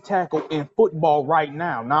best D tackle in football right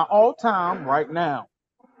now. Not all time, right now.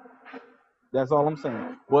 That's all I'm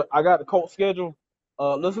saying. But I got the Colts schedule.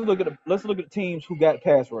 Let's look at the teams who got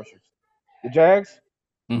pass rushers. The Jags,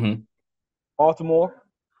 Mm-hmm. Baltimore,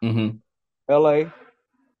 Mm-hmm. LA.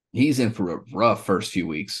 He's in for a rough first few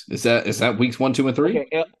weeks. Is that weeks 1, 2, and 3?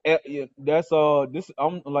 Okay, yeah, that's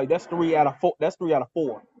 3 out of 4. That's 3 out of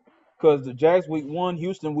 4. Because the Jags week 1,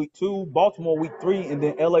 Houston week 2, Baltimore week 3, and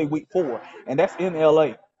then LA week 4, and that's in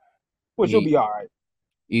LA, which will be He all right.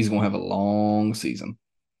 he's gonna have a long season.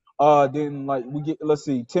 Then like we get, let's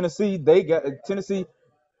see, Tennessee. They got Tennessee.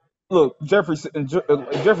 Look, Jeffrey Simmons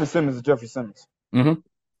is Jeffrey Simmons.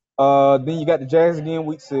 Mm-hmm. Then you got the Jags again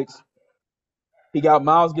week 6. He got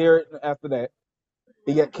Miles Garrett after that.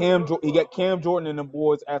 He got Cam Jordan and the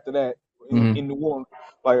boys after that Mm-hmm. in New Orleans,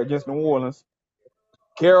 like against New Orleans.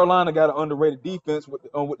 Carolina got an underrated defense with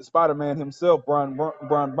the Spider Man himself, Brian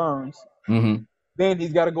Burns. Mm-hmm. Then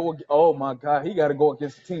he's got to go. Oh my God, he got to go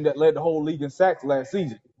against the team that led the whole league in sacks last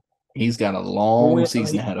season. He's got a long When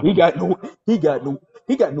season ahead of he him. got New he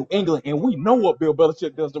got New England, and we know what Bill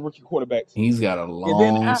Belichick does to rookie quarterbacks. He's got a And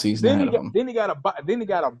then long season ahead of him. he got a buy. Then he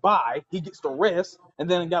got a buy. He gets to rest, and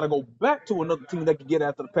then he got to go back to another team that can get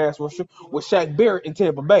after the pass rusher with Shaq Barrett in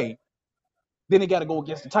Tampa Bay. Then he got to go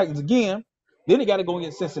against the Titans again. Then he got to go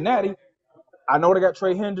against Cincinnati. I know they got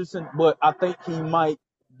Trey Henderson, but I think he might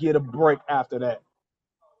get a break after that.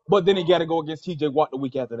 But then he got to go against T.J. Watt the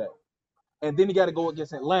week after that. And then he got to go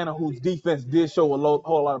against Atlanta, whose defense did show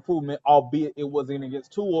whole lot of improvement, albeit it wasn't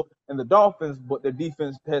against Tua and the Dolphins, but their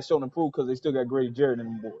defense has shown improvement because they still got Grady Jarrett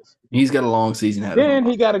and the boys. He's got a long season ahead of him. Then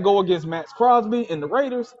he got to go against Max Crosby and the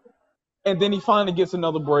Raiders, and then he finally gets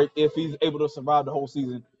another break if he's able to survive the whole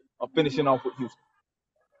season of finishing off with Houston.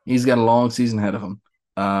 He's got a long season ahead of him.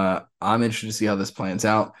 I'm interested to see how this plans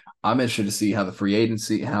out. I'm interested to see how the free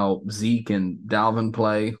agency, how Zeke and Dalvin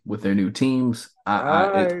play with their new teams.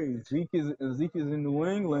 Right, Zeke is in New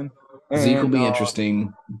England, Zeke will and be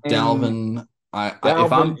interesting. and Dalvin, if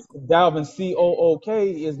Dalvin I'm Dalvin Cook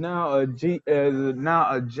is now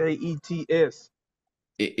a Jets.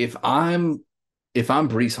 if I'm if I'm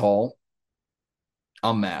Brees Hall,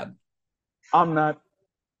 I'm mad. I'm not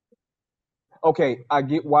okay. I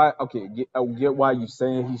get why. Okay, I get why you're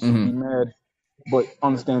saying he should be Mm-hmm. mad, but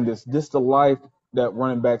understand this. This the life that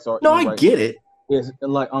running backs are No, in I right get now. it. Is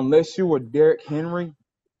like unless you were Derrick Henry,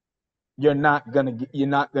 you're not gonna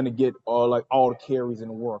get all the carries in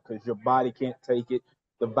the world because your body can't take it.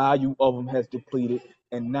 The value of them has depleted,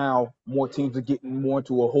 and now more teams are getting more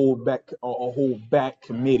into a hold back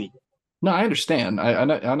committee. No, I understand. I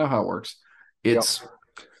know how it works. Yep. It's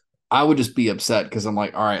I would just be upset because I'm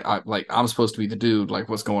like, all right, I'm supposed to be the dude. Like,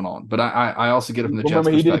 what's going on? But I also get it from the Jets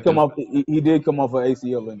Remember, he did come perspective. off. He did come off an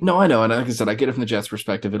ACL No, injury. I know, and like I said, I get it from the Jets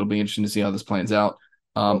perspective. It'll be interesting to see how this plans out.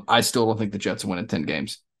 Yep. I still don't think the Jets will win in 10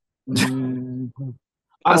 games. Mm,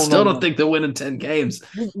 I I don't still know, don't man. think they'll win in 10 games.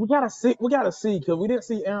 We gotta see. We gotta see because we didn't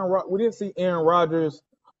see Aaron Rodgers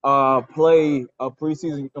play a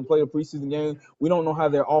preseason game. We don't know how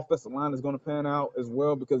their offensive line is going to pan out as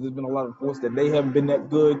well because there's been a lot of reports that they haven't been that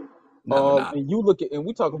good. No, they're not. And you look at and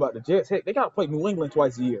we talk about the Jets. Heck, they got to play New England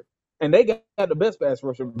twice a year, and they got the best pass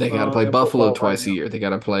rusher They got to play in Buffalo football right twice a now. year. They got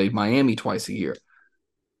to play Miami twice a year.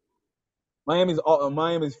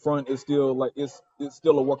 Miami's front is still it's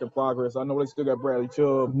still a work in progress. I know they still got Bradley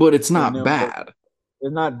Chubb But it's in not them, but bad.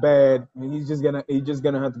 it's not bad. He's just gonna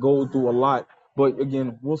have to go through a lot. But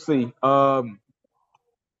again, we'll see.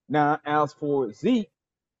 Now as for Zeke,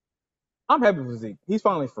 I'm happy for Zeke. He's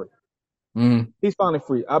finally free. Mm. He's finally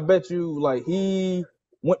free. I bet you like he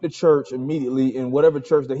went to church immediately in whatever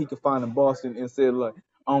church that he could find in Boston and said like,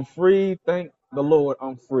 I'm free. Thank the Lord,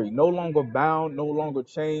 I'm free. No longer bound. No longer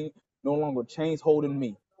chained. No longer chains holding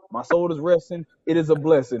me. My soul is resting. It is a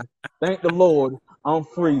blessing. Thank the Lord, I'm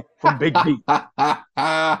free from Big B.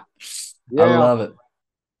 I Yeah. love it.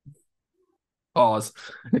 Pause.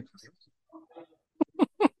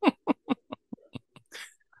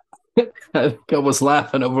 I think I was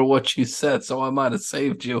laughing over what you said, so I might have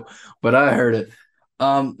saved you, but I heard it.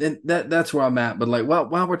 And that's where I'm at. But like,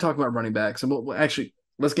 while we're talking about running backs, and we'll actually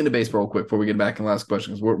let's get into baseball real quick before we get back in the last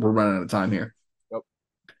question because we're running out of time here. Yep.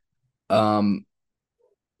 Um,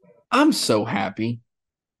 I'm so happy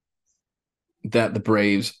that the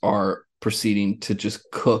Braves are proceeding to just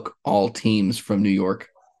cook all teams from New York.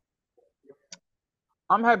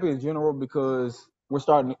 I'm happy in general because we're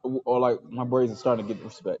starting, or like my Braves are starting to get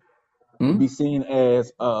respect to Hmm? be seen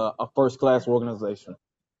as a first class organization,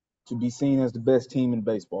 to be seen as the best team in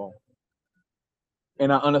baseball.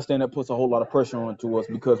 And I understand that puts a whole lot of pressure onto us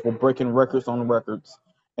because we're breaking records on records.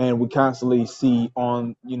 and we constantly see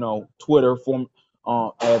on Twitter,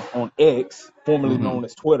 as on X, formerly Hmm. known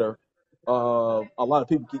as Twitter, a lot of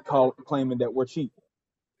people keep claiming that we're cheap,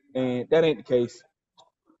 and that ain't the case.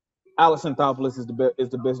 Alex Anthopoulos is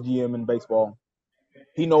the best GM in baseball.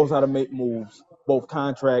 He knows how to make moves, both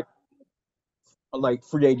contract, like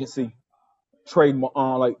free agency,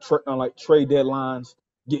 like trade deadlines,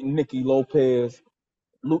 getting Nicky Lopez.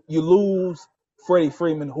 You lose Freddie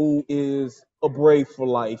Freeman, who is a Brave for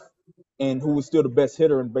life, and who is still the best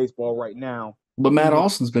hitter in baseball right now. But Matt Even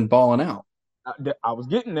Austin's been balling out. I was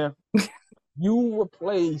getting there. You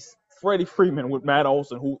replace Freddie Freeman with Matt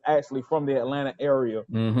Olson, who's actually from the Atlanta area,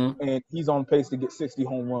 Hmm. and he's on pace to get 60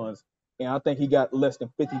 home runs. And I think he got less than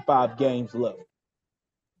 55 games left.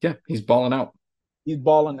 Yeah, he's balling out. He's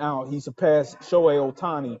balling out. He surpassed Shohei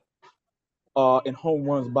Ohtani in home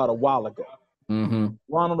runs about a while ago. Hmm.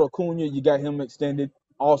 Ronald Acuna, you got him extended.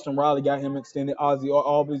 Austin Riley got him extended. Ozzy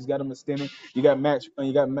Albies got him extended. You got Matt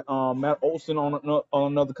Olson on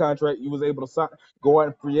another contract. You was able to go out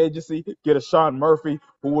in free agency, get a Sean Murphy,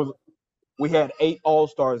 who was we had 8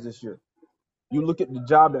 All-Stars this year. You look at the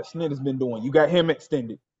job that Snit has been doing. You got him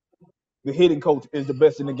extended. The hitting coach is the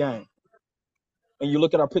best in the game. And you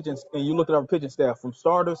look at our pitching staff, from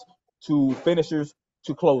starters to finishers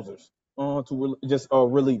to closers, just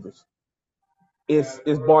relievers. It's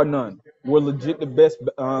bar none. We're legit the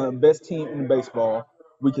best team in baseball.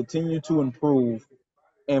 We continue to improve,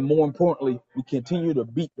 and more importantly, we continue to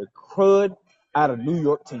beat the crud out of New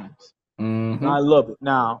York teams. And I Hmm. love it.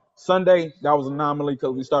 Now, Sunday, that was an anomaly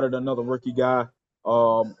because we started another rookie guy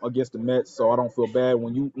against the Mets, so I don't feel bad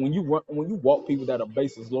when you walk people that are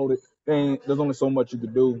bases loaded. There's only so much you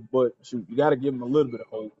can do, but shoot, you got to give them a little bit of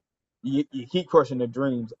hope. You keep crushing their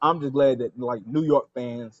dreams. I'm just glad that like New York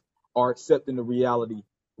fans are accepting the reality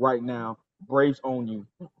right now. Braves own you.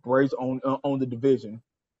 Braves own the division,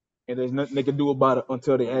 and there's nothing they can do about it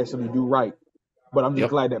until they actually do right. But I'm just Yep.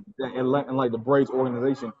 glad that and like the Braves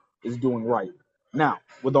organization is doing right. Now,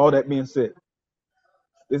 with all that being said,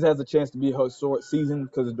 this has a chance to be a historic season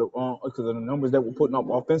because of the numbers that we're putting up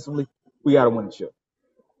offensively. We got to win the ship.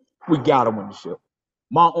 We got to win the ship.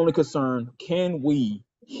 My only concern: can we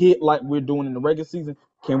hit like we're doing in the regular season?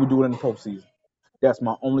 Can we do it in the postseason? That's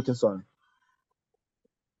my only concern.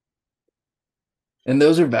 And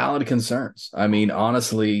those are valid concerns. I mean,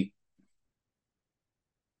 honestly,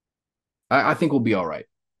 I think we'll be all right.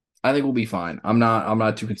 I think we'll be fine. I'm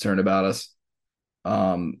not too concerned about us.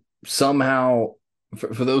 Somehow,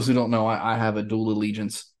 for those who don't know, I have a dual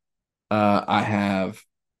allegiance. I have,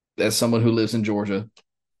 as someone who lives in Georgia,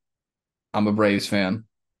 I'm a Braves fan.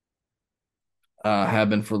 Have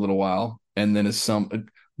been for a little while, and then as some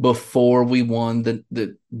before we won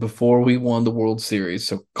the World Series.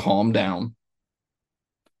 So calm down.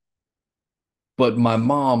 But my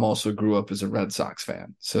mom also grew up as a Red Sox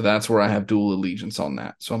fan. So that's where I have dual allegiance on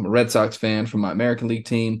that. So I'm a Red Sox fan from my American League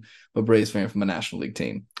team, but Braves fan from a National League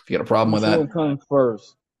team. If you got a problem with Which that, one comes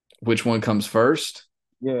first? which one comes first?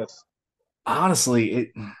 Yes,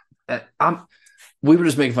 Honestly, I'm we were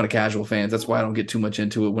just making fun of casual fans. That's why I don't get too much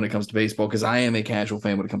into it when it comes to baseball, because I am a casual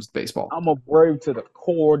fan when it comes to baseball. I'm a Brave to the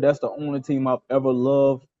core. That's the only team I've ever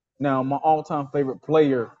loved. Now, my all-time favorite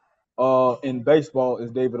player in baseball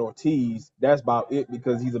is David Ortiz. That's about it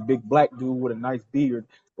because he's a big black dude with a nice beard.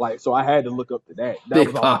 Like, so I had to look up to that. That Big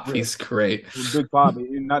was all really. Poppy's great. Big Bobby,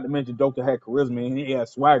 and not to mention Joker had charisma and he had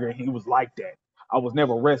swagger and he was like that. I was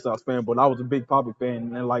never a Red Sox fan, but I was a Big Poppy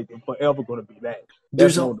fan and like forever gonna be that.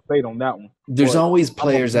 That's There's no debate on that one. there's But always I'm a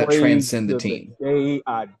players that Brave transcend the to the team. day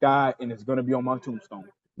I die, and it's gonna be on my tombstone.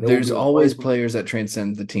 There will There's be a always Brave for players that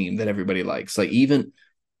transcend the team that everybody likes. Like even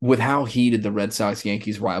with how heated the Red Sox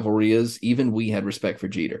Yankees rivalry is, even we had respect for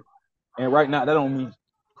Jeter. and right now that don't mean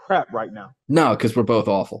crap right now. No, because we're both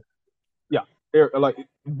awful. Yeah, they're like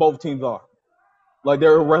both teams are. Like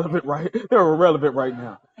they're irrelevant, right? They're irrelevant right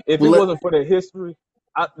now. If it Well, wasn't for their history,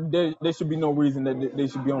 there should be no reason that they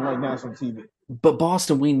should be on like national TV. but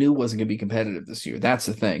Boston, we knew wasn't going to be competitive this year. That's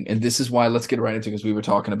the thing, and this is why let's get right into because we were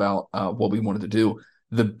talking about what we wanted to do.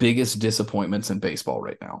 The biggest disappointments in baseball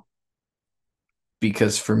right now,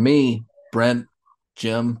 because for me, Brent,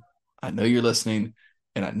 Jim, I know you're listening,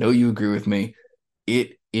 and I know you agree with me.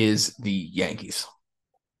 It is the Yankees.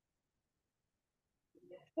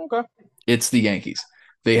 Okay. It's the Yankees.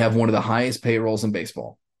 They have one of the highest payrolls in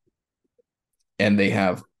baseball, and they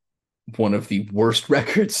have one of the worst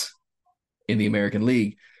records in the American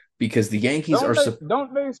League because the Yankees are.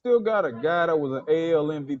 Don't they still got a guy that was an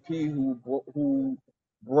AL MVP who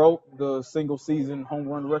broke the single season home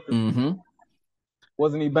run record? Mm-hmm.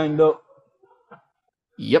 Wasn't he banged up?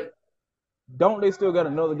 Yep. Don't they still got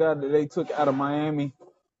another guy that they took out of Miami?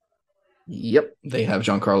 Yep, they have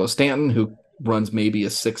Giancarlo Stanton, who runs maybe a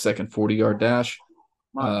 6 second 40-yard dash.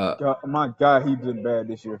 Uh, My God, he's been bad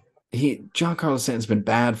this year. Giancarlo Stanton's been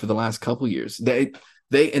bad for the last couple years.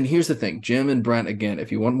 And here's the thing, Jim and Brent, again,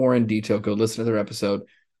 if you want more in detail, go listen to their episode.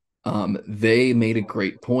 They made a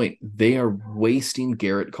great point. They are wasting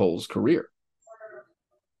Garrett Cole's career.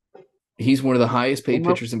 He's one of the highest paid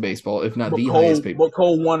Remember, pitchers in baseball, if not the highest paid. But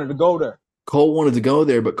Cole wanted to go there. Cole wanted to go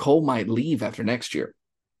there, but Cole might leave after next year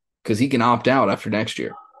because he can opt out after next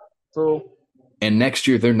year. So, And next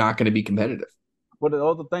year, they're not going to be competitive. but the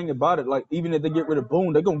other thing about it, like even if they get rid of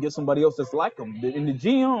Boone, they're gonna get somebody else that's like him. In the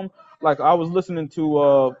GM, like I was listening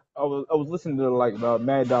to, I was listening to like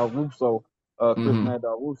Mad Dog Russo, Chris Mm-hmm. Mad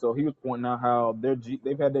Dog Russo. He was pointing out how they've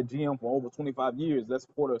had that GM for over 25 years. That's a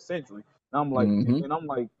quarter of a century. Mm-hmm. And I'm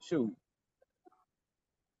like, shoot,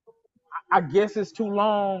 I guess it's too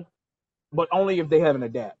long, but only if they haven't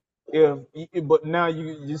adapt. But now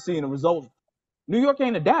you're seeing the results. New York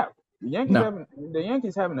ain't adapt. No. The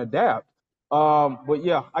Yankees haven't adapt. But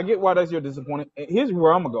yeah, I get why that's your disappointment. Here's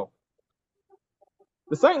where I'm gonna go.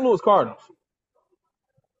 The St. Louis Cardinals.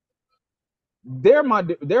 They're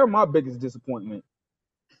my biggest disappointment.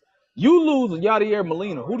 You lose Yadier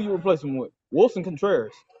Molina. Who do you replace him with? Wilson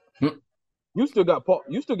Contreras. Mm-hmm. You still got Paul.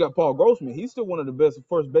 You still got Paul Grossman. He's still one of the best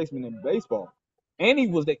first basemen in baseball, and he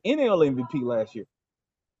was the NL MVP last year.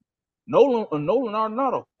 Nolan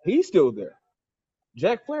Arenado. He's still there.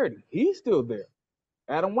 Jack Flaherty. He's still there.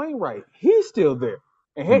 Adam Wainwright. He's still there.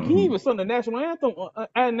 And heck, he even sung the national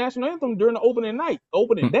anthem during the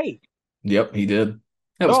opening day. Yep, he did.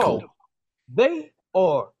 That was Dog, cold. they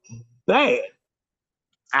are bad.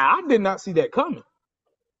 I did not see that coming.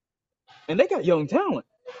 And they got young talent.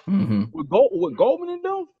 Mm-hmm. With Goldman and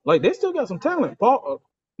them, like they still got some talent. Now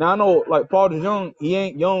I know like Paul DeJong, he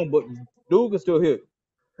ain't young, but dude can still hit.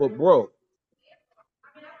 But bro,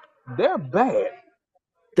 they're bad.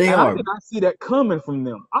 They And I are. did not see that coming from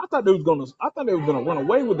them. I thought they was gonna run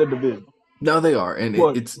away with the division. No, they are. And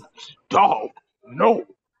But it's dog, no.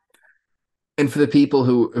 and for the people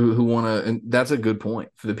who want to, and that's a good point.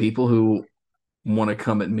 For the people who want to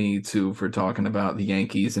come at me too for talking about the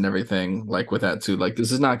Yankees and everything, like with that too. Like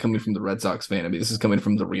this is not coming from the Red Sox fan in me. This is coming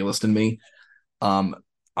from the realist in me. Um,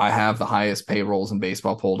 I have the highest payrolls in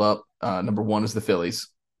baseball pulled up. Number one is the Phillies,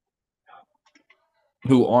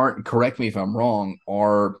 who aren't, correct me if I'm wrong,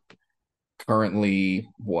 are currently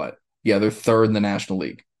what? Yeah, they're third in the National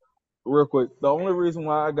League. Real quick, the only reason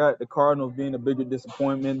why I got the Cardinals being a bigger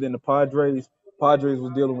disappointment than the Padres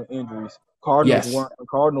was dealing with injuries. Yes.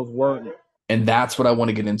 Cardinals weren't. And that's what I want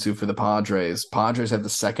to get into for the Padres. Padres have the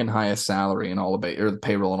second highest salary in all of or the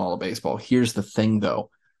payroll in all of baseball. Here's the thing though.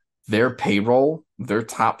 Their payroll, their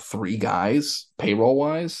top three guys, payroll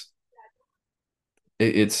wise,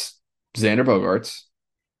 it's Xander Bogaerts,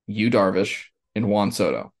 Yu Darvish, and Juan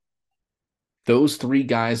Soto. Those three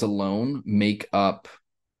guys alone make up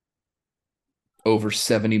over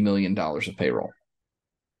 $70 million of payroll.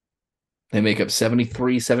 They make up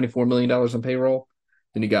 73, $74 million in payroll.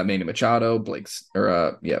 Then you got Manny Machado,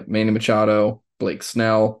 Manny Machado, Blake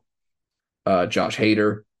Snell, Josh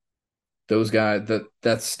Hader. Those guys,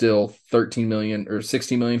 that's still 13 million or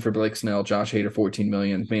 60 million for Blake Snell, Josh Hader 14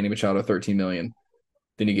 million, Manny Machado 13 million.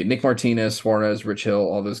 Then you get Nick Martinez, Suarez, Rich Hill,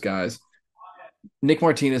 all those guys. Nick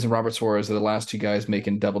Martinez and Robert Suarez are the last two guys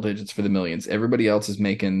making double digits for the millions. Everybody else is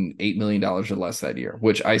making $8 million or less that year,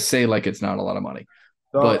 which I say like it's not a lot of money.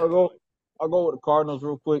 So But I'll go with the Cardinals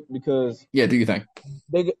real quick because yeah, do you think?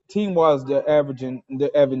 they team wise they're averaging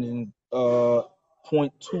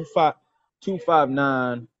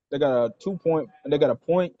 0.259. They got a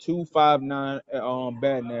 0.259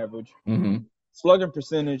 batting average. Mm-hmm. Slugging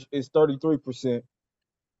percentage is 33%.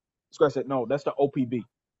 Scratch that. No, that's the OPB.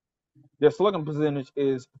 Their slugging percentage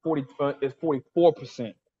is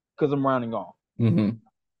 44% because I'm rounding off. Mm-hmm.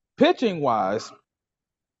 Pitching wise,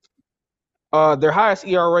 their highest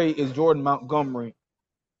ERA is Jordan Montgomery,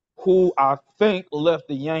 who I think left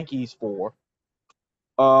the Yankees for.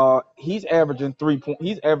 He's averaging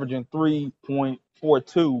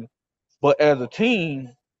 3.42, but as a team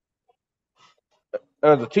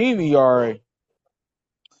ERA,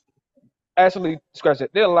 actually scratch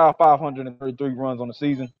that. They allow 533 runs on the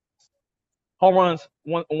season. Home runs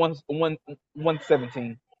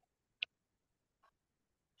 117.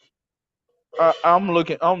 I'm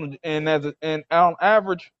looking. And on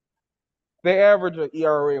average, they average an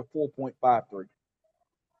ERA of 4.53,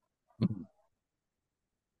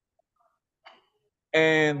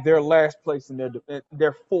 and they're last place in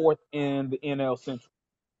they're fourth in the NL Central.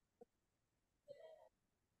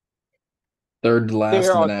 Third They last in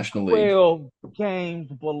the are National League. 12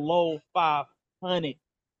 games below 500.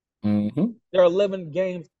 Hmm. They're 11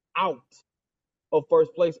 games out of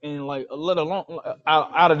first place and like let alone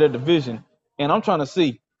out of their division. And I'm trying to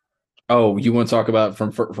see. Oh, you want to talk about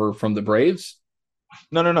from the Braves?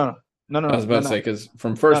 No, no, no, no, no, I was no, about no, to say, no, because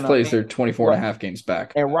from no, first no. place, they're 24 and Right. a half games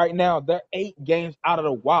back. And right now they're 8 games out of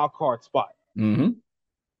the wild card spot. Hmm.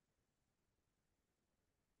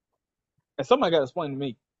 And somebody got to explain to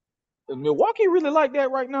me, is Milwaukee really like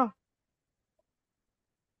that right now?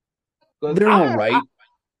 Because They're all I right.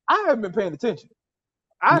 I haven't been paying attention.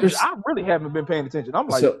 There's I really haven't been paying attention. I'm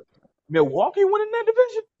like, so Milwaukee winning that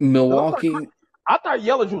division? Because Milwaukee. I thought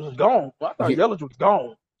Yelich was gone. I thought Here, Yelich was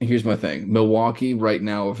gone. here's my thing. Milwaukee right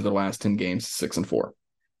now over the last 10 games, 6-4.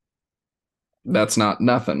 That's not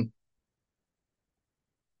nothing,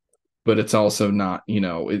 but it's also not,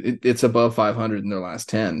 it's above 500 in their last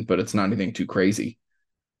 10, but it's not anything too crazy.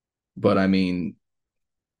 But I mean,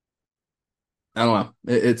 I don't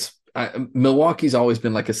know. Milwaukee's always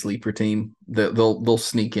been like a sleeper team that they'll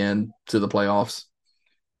sneak in to the playoffs.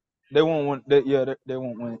 They won't win. They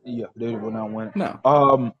won't win. Yeah, they will not win. No.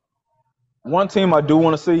 Um, One team I do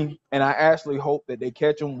want to see, and I actually hope that they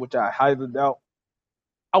catch them, which I highly doubt.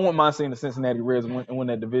 I wouldn't mind seeing the Cincinnati Reds win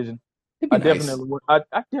that division. It'd be nice. I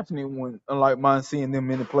definitely wouldn't like mind seeing them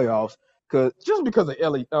in the playoffs because of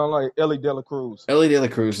Ellie De La Cruz. Ellie De La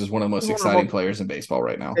Cruz is one of the He's most one of the exciting most players in baseball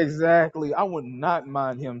right now. exactly. I would not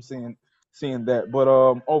mind him seeing that. But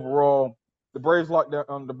overall, the Braves got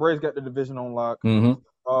the division on lock. Hmm.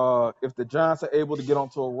 If the Giants are able to get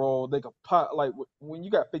onto a roll, they could like when you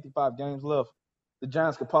got 55 games left, the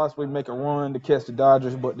Giants could possibly make a run to catch the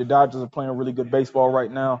Dodgers, but the Dodgers are playing really good baseball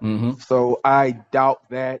right now, Hmm. so I doubt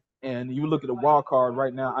that. And you look at the wild card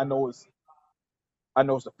right now. I know it's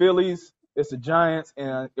the Phillies, it's the Giants,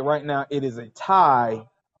 and right now it is a tie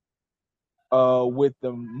with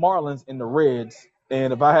the Marlins and the Reds.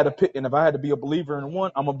 And if I had to pick, and if I had to be a believer in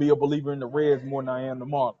one, I'm gonna be a believer in the Reds more than I am the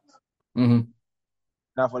Marlins. Hmm.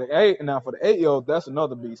 Now for the AL, that's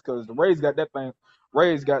another beast because the Rays got that thing.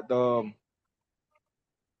 Rays got the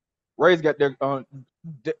Rays got their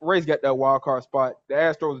Rays got that wild card spot. The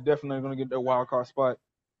Astros are definitely going to get their wild card spot.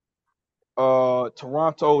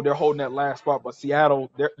 Toronto, they're holding that last spot, but Seattle,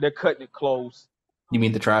 they're cutting it close. You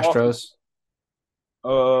mean the Trash Boston, Tros?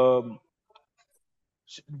 um,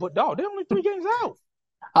 but dog, they're only 3 games out.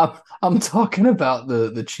 I'm talking about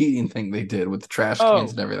the cheating thing they did with the trash cans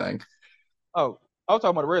Oh, and everything. oh, I was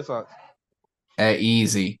talking about the Red Sox.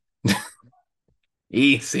 Easy,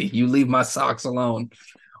 easy. You leave my socks alone.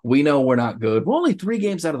 We know we're not good. We're only 3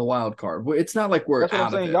 games out of the wild card. It's not like we're That's what I'm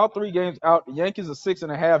out of saying. it. Y'all 3 games out. The Yankees are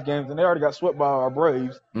 6.5 games, and they already got swept by our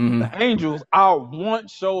Braves. The Hmm. Angels, I want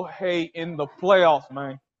Shohei in the playoffs,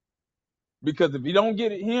 man. Because if you don't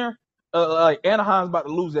get it here, like Anaheim's about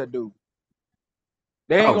to lose that dude.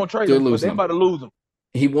 They ain't Oh, gonna trade they're him, but losing they them. about to lose him.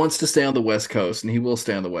 He wants to stay on the West Coast, and he will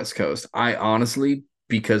stay on the West Coast. I honestly,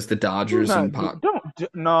 because the Do Dodgers and not do Pop, don't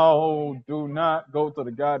no do not go to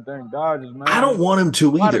the goddamn Dodgers, I don't man. want him to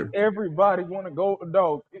Why does either. everybody want to go?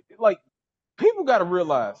 Dog, like people got to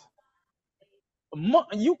realize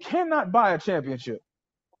you cannot buy a championship.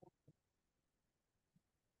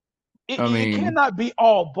 I It mean, cannot be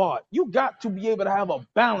all bought. You got to be able to have a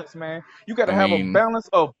balance, man. You got to I have a mean, balance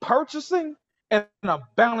of purchasing and a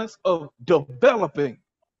balance of developing.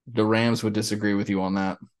 the Rams would disagree with you on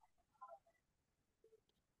that.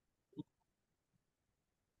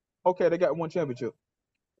 Okay, they got one championship.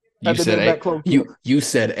 You Have they said been A. back close to it? You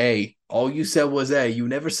said A. All you said was A. You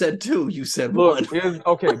never said two. You said Look, one. is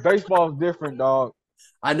okay. Baseball is different, dog.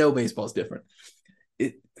 I know baseball's different.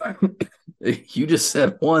 It, you just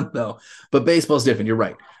said one though, but baseball's different. You're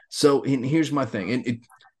right. So here's my thing, and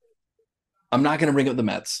I'm not going to bring up the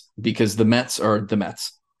Mets because the Mets are the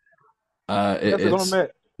Mets. That's gonna It's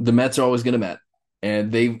met. the Mets are always going to Met,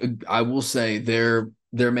 and they. I will say their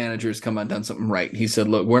manager's come out and done something right. He said,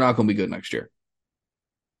 "Look, we're not going to be good next year."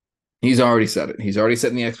 He's already said it. He's already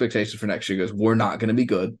setting the expectations for next year. He goes, "We're not going to be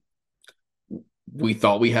good. We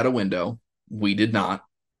thought we had a window. We did not.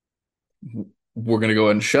 We're going to go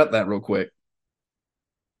ahead and shut that real quick,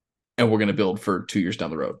 and we're going to build for 2 years down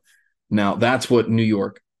the road." Now, that's what New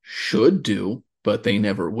York should do, but they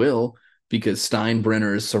never will because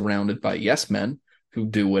Steinbrenner is surrounded by yes men who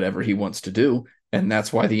do whatever he wants to do. And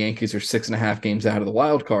that's why the Yankees are 6.5 games out of the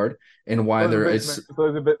wild card and why there is. So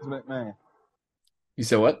he's a Vince McMahon. You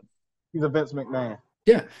say what? He's a Vince McMahon.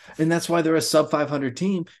 Yeah. And that's why they're a sub 500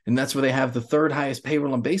 team. And that's where they have the third highest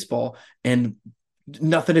payroll in baseball and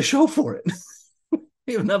nothing to show for it.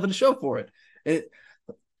 They have nothing to show for it.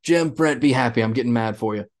 Jim, Brent, be happy. I'm getting mad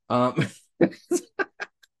for you. But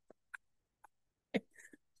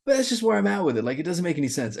that's just where I'm at with it. Like, it doesn't make any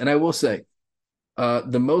sense. And I will say,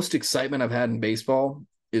 The most excitement I've had in baseball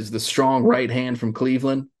is the strong right hand from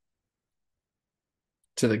Cleveland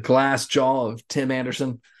to the glass jaw of Tim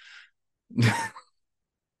Anderson.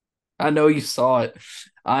 I know you saw it.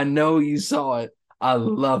 I know you saw it. I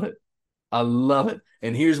love it. I love it.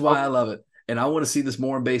 And here's why I Okay. love it. And I want to see this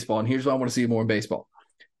more in baseball. And here's why I want to see it more in baseball.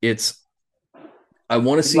 It's I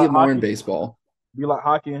want to Be see like it more in hockey. baseball. Be like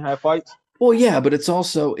hockey and have fights. Well, yeah, but it's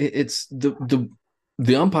also it's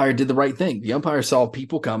the umpire did the right thing. The umpire saw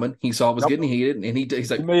people coming. He saw it was Yep. getting heated, and he's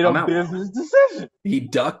He like, made a "I'm out." business decision. He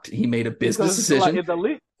ducked. He made a business Because like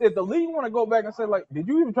decision. if the league want to go back and say like, did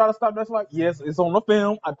you even try to stop? That's like, yes, it's on the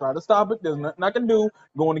film. I tried to stop it. There's nothing I can do.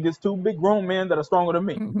 Going against two big grown men that are stronger than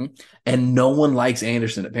me. Mm-hmm. And no one likes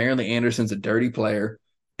Anderson. Apparently, Anderson's a dirty player,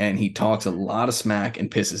 and he talks a lot of smack and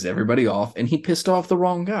pisses everybody off. And he pissed off the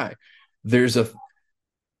wrong guy. There's a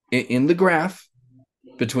in the graph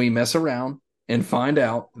between mess around and find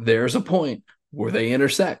out. There's a point where they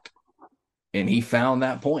intersect, and he found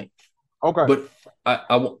that point. Okay. But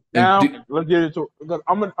I Now do, let's get into it. Because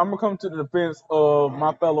I'm gonna come to the defense of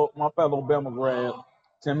my fellow Bama grad,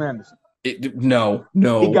 Tim Anderson. no, He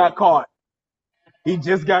no. got caught. He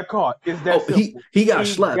just got caught. It's that Oh, he simple. he got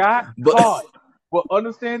He schlepped, got but caught. But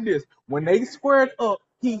understand this: when they squared up,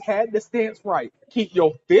 he had the stance right. Keep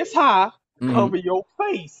your fist high, mm-hmm. cover your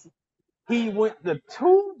face. He went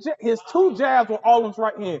his two jabs were all in his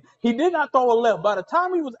right hand. He did not throw a left. By the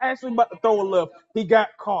time he was actually about to throw a left, he got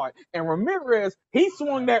caught. And Ramirez, he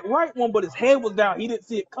swung that right one, but his head was down. He didn't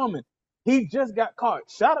see it coming. He just got caught.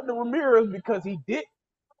 Shout out to Ramirez because he did.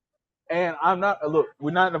 And I'm not look.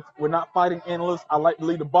 We're not fighting analysts. I like to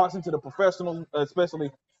leave the boxing to the professionals,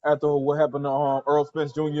 especially after what happened to Earl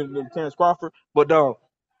Spence Jr. and Terrence Crawford. But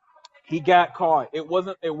he got caught. It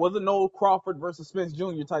wasn't no Crawford versus Spence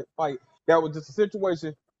Jr. type fight. That was just a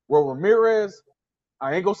situation where Ramirez,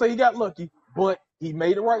 I ain't gonna say he got lucky, but he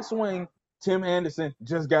made the right swing. Tim Anderson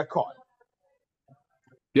just got caught.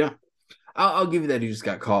 Yeah. I'll give you that he just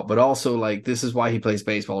got caught, but also like this is why he plays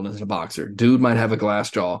baseball and isn't a boxer. Dude might have a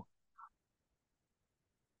glass jaw,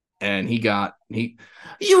 and he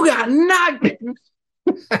you got knocked.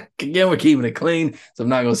 Again, we're keeping it clean, so I'm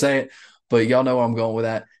not gonna say it, but y'all know where I'm going with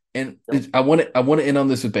that. And I want to end on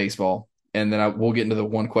this with baseball, and then we'll get into the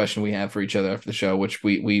one question we have for each other after the show, which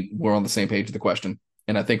we were on the same page with the question,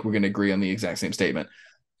 and I think we're going to agree on the exact same statement.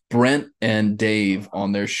 Brent and Dave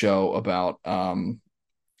on their show about one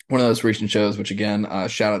of those recent shows, which again,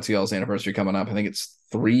 shout out to y'all's anniversary coming up. I think it's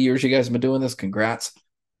 3 years you guys have been doing this. Congrats.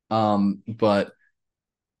 But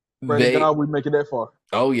Pray to they God we make it that far.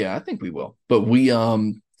 oh yeah, I think we will. But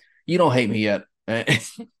you don't hate me yet.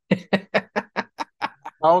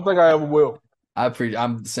 I don't think I ever will. I'm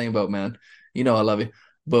the same boat, man. You know I love you.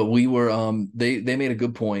 But we were they made a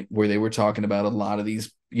good point where they were talking about a lot of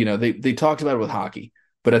these, they talked about it with hockey,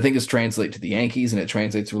 but I think it's translates to the Yankees and it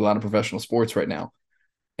translates to a lot of professional sports right now.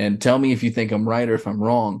 And tell me if you think I'm right or if I'm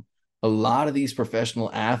wrong. A lot of these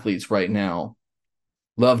professional athletes right now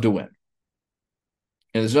love to win.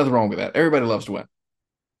 And there's nothing wrong with that. Everybody loves to win.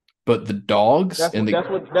 But the dogs That's and what the that's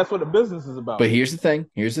what that's what the business is but about. here's the thing.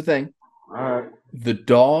 Here's the thing. All right. The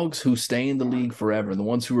dogs who stay in the league forever, the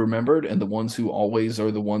ones who remembered and the ones who always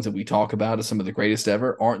are the ones that we talk about as some of the greatest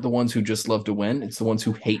ever, aren't the ones who just love to win. It's the ones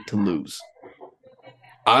who hate to lose.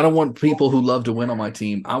 I don't want people who love to win on my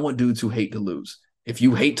team. I want dudes who hate to lose. If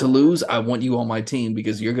you hate to lose, I want you on my team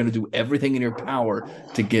because you're going to do everything in your power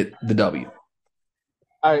to get the W.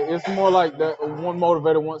 It's more like that. One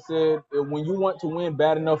motivator once said, "When you want to win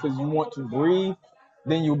bad enough as you want to breathe,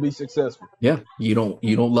 then you'll be successful." Yeah, you don't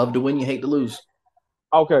love to win, you hate to lose.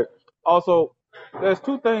 Okay. Also, there's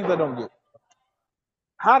two things I don't get.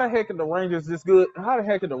 How the heck are the Rangers this good? How the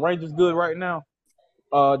heck are the Rangers good right now?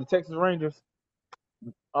 The Texas Rangers.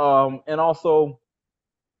 And also,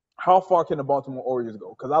 how far can the Baltimore Orioles go?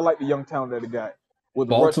 Because I like the young talent that they got with Rutschman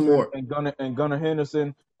Baltimore and Gunnar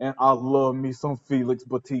Henderson, and I love me some Felix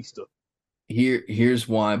Batista. here's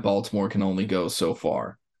why Baltimore can only go so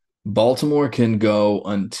far. Baltimore can go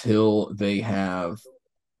until they have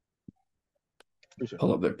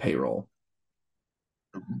pull up their payroll.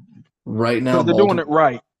 Right now, Because they're doing it Baltimore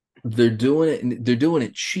right, they're doing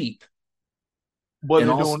it cheap, but and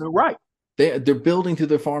they're also doing it right. they're building through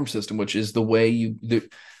their farm system, which is the way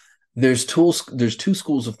there's two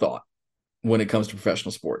schools of thought when it comes to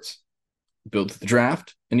professional sports. Build through the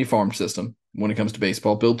draft and your farm system. When it comes to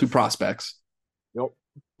baseball, build through prospects Yep.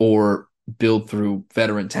 or build through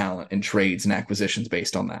veteran talent and trades and acquisitions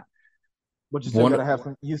based on that. But you still One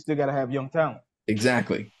gotta have young talent.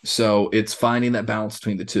 exactly. So it's finding that balance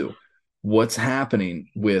between the two. What's happening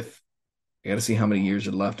with I got to see how many years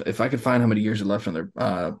are left. If I could find how many years are left on their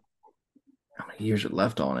how many years are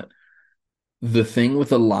left on it? The thing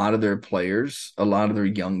with a lot of their players, a lot of their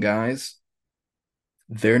young guys,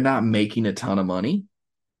 they're not making a ton of money.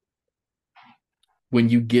 When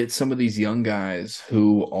you get some of these young guys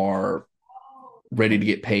who are ready to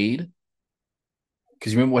get paid,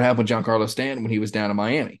 because you remember what happened with Giancarlo Stanton when he was down in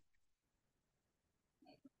Miami?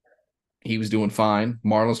 He was doing fine.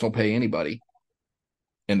 Marlins don't pay anybody,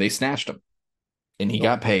 and they snatched him, and he Nope.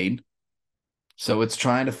 got paid. So it's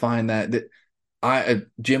trying to find that. I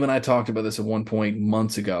Jim and I talked about this at one point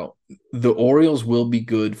months ago. The Orioles will be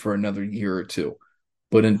good for another year or two,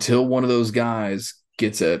 but until one of those guys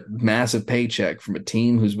gets a massive paycheck from a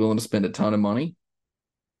team who's willing to spend a ton of money,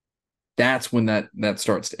 that's when that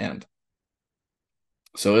starts to end.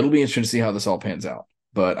 So it'll be interesting to see how this all pans out.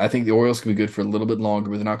 But I think the Orioles can be good for a little bit longer,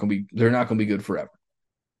 but they're not going to be good forever.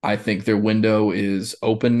 I think their window is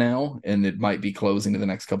open now, and it might be closing in the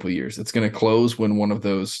next couple of years. It's going to close when one of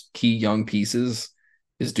those key young pieces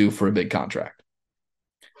is due for a big contract.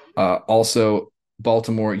 Also,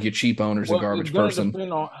 Baltimore, you cheap owner's a Well, it's garbage gonna person.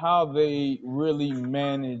 depend on how they really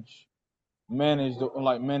manage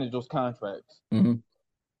those contracts. Mm-hmm.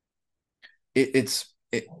 It, it's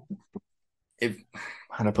it, it,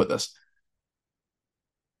 how to put this?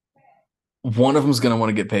 One of them is going to want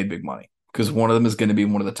to get paid big money because one of them is going to be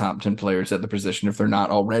one of the top 10 players at the position if they're not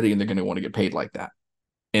already, and they're going to want to get paid like that.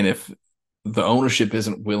 And if the ownership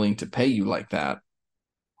isn't willing to pay you like that,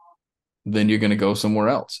 then you're going to go somewhere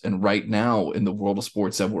else. And right now, in the world of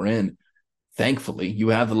sports that we're in, thankfully, you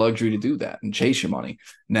have the luxury to do that and chase your money.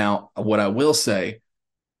 Now, what I will say,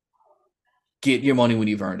 get your money when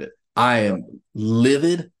you've earned it. I am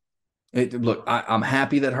livid. Look, I'm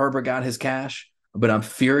happy that Herbert got his cash, but I'm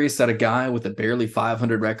furious that a guy with a barely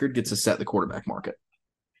 500 record gets to set the quarterback market.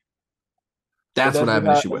 But That's what I have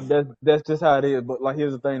an issue with. that's just how it is. But like,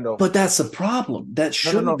 here's the thing, though. But that's the problem. That No, no,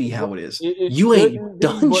 shouldn't no. be But how it is. it You ain't shouldn't be.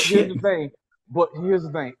 done But here's shit. the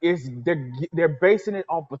thing. It's they're basing it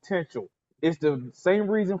on potential. It's the same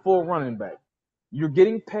reason for a running back. You're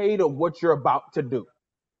getting paid of what you're about to do.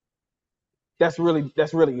 That's really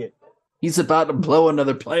it. He's about to blow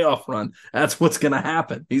another playoff run. That's what's going to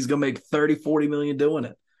happen. He's going to make 30, 40 million doing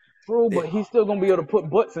it. True, but he's still gonna be able to put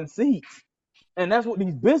butts in seats, and that's what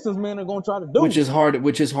these businessmen are gonna try to Which do. is hard,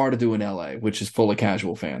 which is hard to do in LA, which is full of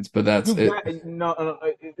casual fans. But that's You it. got no,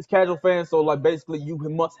 it's casual fans, so like basically you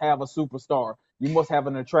must have a superstar. You must have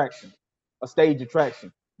an attraction, a stage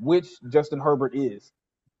attraction, which Justin Herbert is.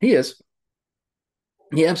 He is.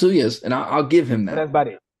 He absolutely is. And I'll give him But that. that's about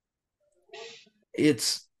it.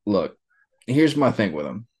 It's look, here's my thing with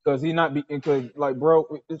him. Because he not be because like bro,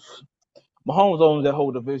 Mahomes owns that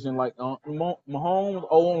whole division. Like Mahomes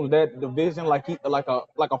owns that division like he like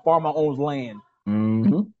a farmer owns land.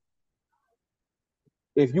 Mm-hmm.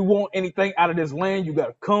 If you want anything out of this land, you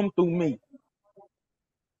gotta come through me.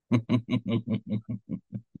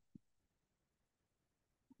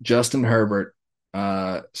 Justin Herbert,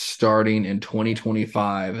 starting in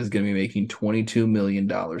 2025, is going to be making $22 million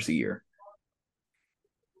a year.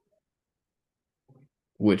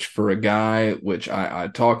 Which for a guy, which I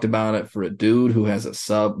talked about it, for a dude who has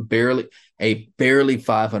a barely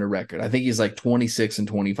 500 record. I think he's like 26 and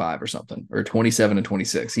 25 or something, or 27 and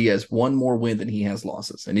 26. He has one more win than he has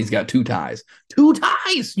losses, and he's got two ties. Two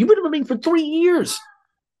ties. You've been in the league for 3 years.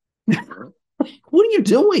 What are you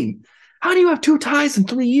doing? How do you have two ties in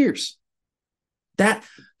 3 years? That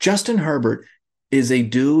Justin Herbert is a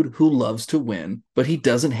dude who loves to win, but he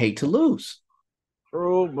doesn't hate to lose.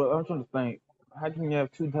 True, but I'm trying to think. How can you have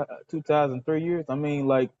two ties in 3 years? I mean,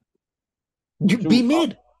 like, You be shoot.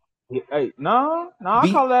 mid. Hey, no, no. I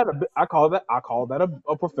call Be that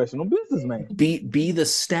a professional businessman. be the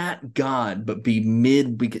stat god, but be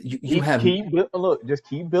mid. Because you Keep have look, just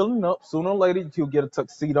keep building up. Sooner or later, you'll get a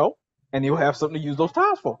tuxedo, and you'll have something to use those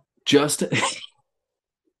ties for. Justin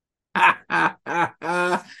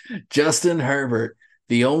Justin Herbert.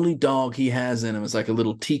 The only dog he has in him is like a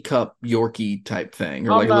little teacup Yorkie type thing,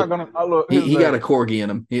 or I'm like a not little. gonna look. He, Here's the he got a thing. corgi in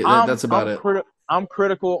him. I'm That's about I'm it. criti- I'm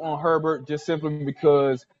critical on Herbert just simply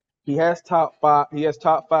because he has top five. He has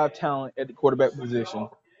top five talent at the quarterback position.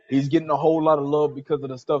 He's getting a whole lot of love because of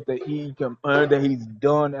the stuff that that he's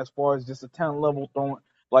done as far as just a talent level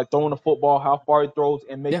throwing the football, how far he throws,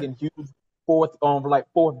 and Yeah, making huge fourth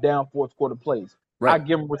down, fourth quarter plays. I right.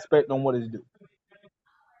 give him respect on what he's doing.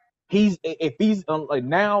 If he's like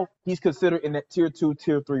now he's considered in that tier two,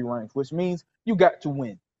 tier three range, which means you got to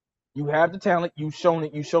win. You have the talent. You've shown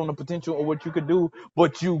it. You've shown the potential of what you could do,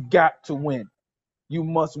 but you got to win. You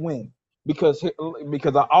must win because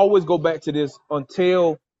I always go back to this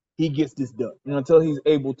until he gets this done and until he's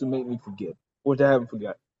able to make me forget, which I haven't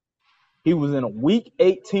forgotten. He was in a Week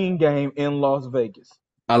 18 game in Las Vegas.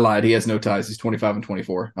 I lied. He has no ties. He's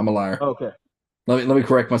 25-24. I'm a liar. Okay. Let me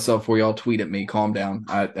correct myself before y'all tweet at me. Calm down.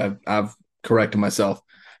 I've corrected myself.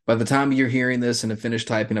 By the time you're hearing this and have finished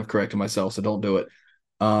typing, I've corrected myself, so don't do it.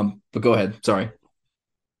 But go ahead. Sorry.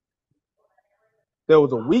 There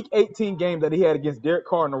was a Week 18 game that he had against Derek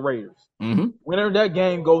Carr and the Raiders. Mm-hmm. Winner of that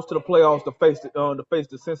game goes to the playoffs to face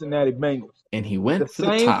the Cincinnati Bengals. And he went The for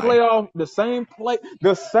the same tie.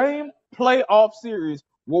 the same playoff series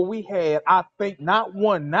where we had, I think, not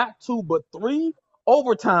one, not two, but three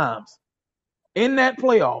overtimes in that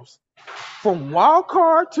playoffs, from wild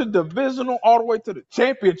card to divisional, all the way to the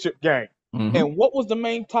championship game. Mm-hmm. And what was the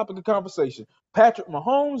main topic of conversation? Patrick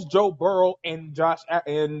Mahomes, Joe Burrow, and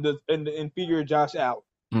the inferior Josh Allen.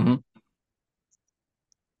 Mm-hmm.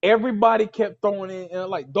 Everybody kept throwing in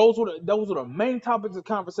like those were the main topics of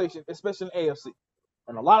conversation, especially in AFC.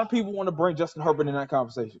 And a lot of people want to bring Justin Herbert in that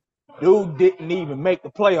conversation. Dude didn't even make the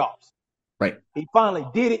playoffs. Right. He finally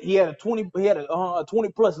did it. He had a 20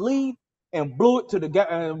 plus lead and blew it to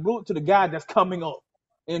the guy that's coming up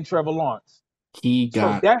in Trevor Lawrence.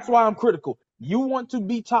 So that's why I'm critical. You want to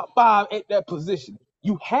be top 5 at that position.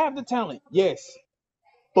 You have the talent, yes,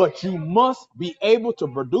 but you must be able to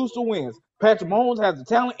produce the wins. Patrick Mahomes has the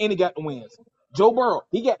talent and he got the wins. Joe Burrow,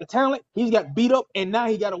 he got the talent, he's got beat up, and now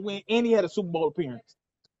he got a win, and he had a Super Bowl appearance.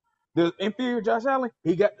 The inferior Josh Allen,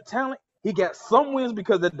 he got the talent, he got some wins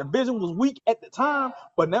because the division was weak at the time,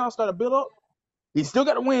 but now it started to build up. He still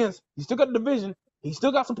got the wins, he still got the division, he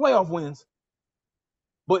still got some playoff wins.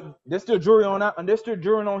 But there's still jury on that, and there's still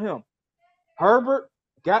jury on him. Herbert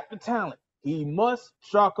got the talent. He must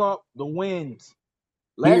chalk up the wins.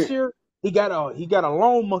 Last year, he got a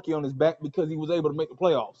lone monkey on his back because he was able to make the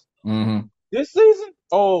playoffs. Mm-hmm. This season,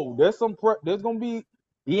 there's gonna be.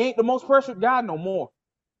 He ain't the most pressured guy no more,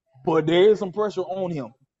 but there is some pressure on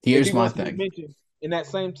him. Here's my thing. Mentioned in that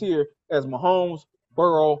same tier as Mahomes,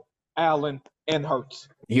 Burrow, Allen, and Hurts.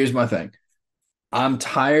 Here's my thing. I'm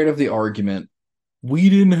tired of the argument.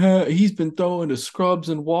 He's been throwing to scrubs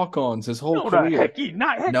and walk-ons his whole career. Heck, he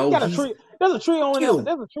got a trio. There's a trio in there.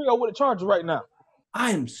 There's a trio with the Chargers right now.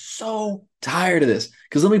 I am so tired of this.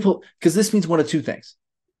 Because this means one of two things.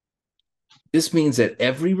 This means that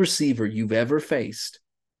every receiver you've ever faced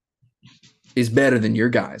is better than your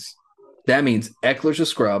guys. That means Eckler's a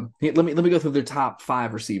scrub. Let me go through their top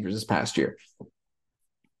 5 receivers this past year.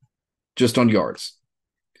 Just on yards.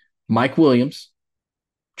 Mike Williams,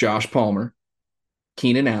 Josh Palmer,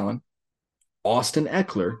 Keenan Allen, Austin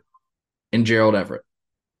Eckler, and Gerald Everett.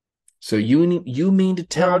 So you mean to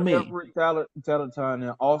tell me Tyler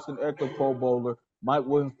now, Austin Eckler Pro Bowler, Mike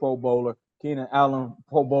Williams Pro Bowler, Keenan Allen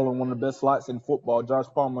Pro Bowler, one of the best slots in football, Josh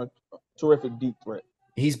Palmer, terrific deep threat.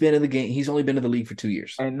 He's been in the game. He's only been in the league for 2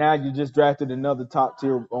 years. And now you just drafted another top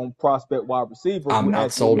tier prospect wide receiver. I'm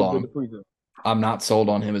not sold on. I'm not sold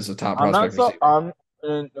on him as a top prospect receiver.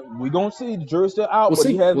 And we're gonna see. The jury's still out, but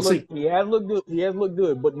he has looked good. He has looked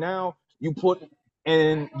good. But now you put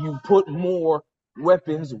more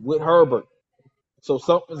weapons with Herbert. So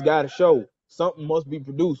something's got to show. Something must be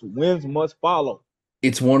produced. Wins must follow.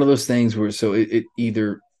 It's one of those things where it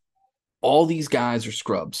either all these guys are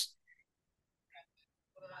scrubs.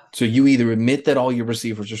 So you either admit that all your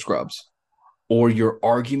receivers are scrubs, or your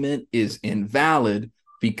argument is invalid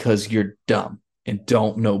because you're dumb and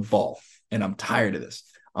don't know ball. And I'm tired of this.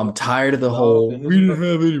 I'm tired of the whole, we didn't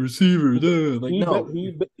have any receivers.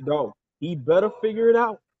 He better figure it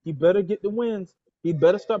out. He better get the wins. He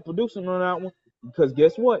better start producing on that one. Because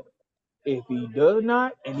guess what? If he does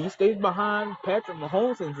not, and he stays behind Patrick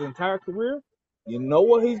Mahomes his entire career, you know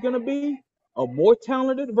what he's going to be? A more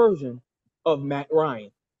talented version of Matt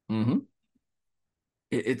Ryan. Mm-hmm.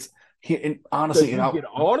 Honestly, you get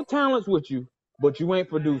all the talents with you, but you ain't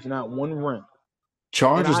producing out one ring.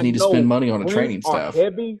 Chargers need to spend money on a training staff.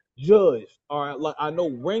 Heavy judged. All right, like I know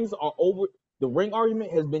rings are over. The ring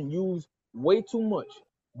argument has been used way too much,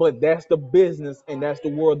 but that's the business and that's the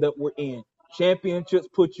world that we're in. Championships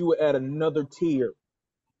put you at another tier.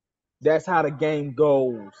 That's how the game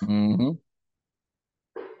goes. Mm-hmm.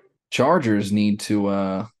 Chargers need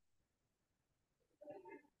to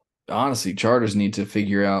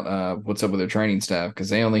figure out what's up with their training staff because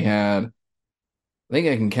they only had, I think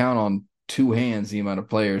I can count on 2 hands the amount of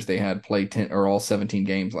players they had play 10 or all 17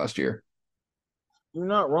 games last year. You're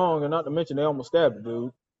not wrong, and not to mention they almost stabbed the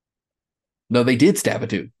dude. No, they did stab a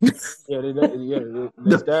dude. Yeah, they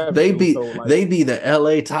stabbed they'd be the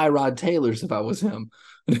LA Tyrod Taylors if I was him.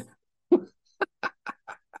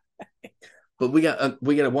 But we got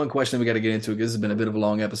one question we got to get into because this has been a bit of a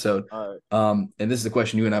long episode. All right. And this is a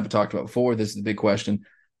question you and I have talked about before. This is the big question.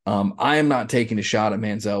 I am not taking a shot at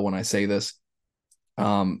Manziel when I say this.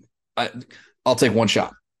 Um, I, I'll take one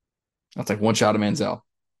shot. I'll take one shot at Manziel.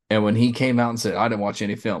 And when he came out and said, I didn't watch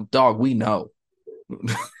any film, dog, we know.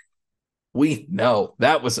 We know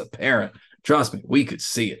that was apparent. Trust me, we could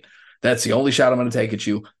see it. That's the only shot I'm going to take at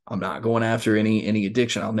you. I'm not going after any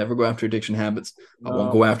addiction. I'll never go after addiction habits. I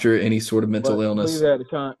won't go No, after any sort of but mental please illness.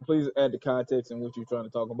 add the context in what you're trying to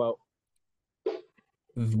talk about.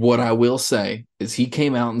 What I will say is he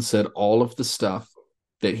came out and said all of the stuff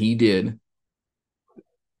that he did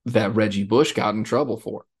that Reggie Bush got in trouble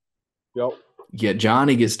for. Yep. Yet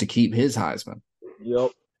Johnny gets to keep his Heisman.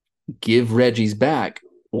 Yep. Give Reggie's back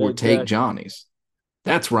or take Exactly. Johnny's.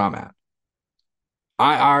 That's where I'm at.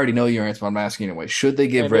 I already know your answer, but I'm asking anyway. Should they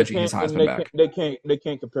give And they Reggie his can't and Heisman back? they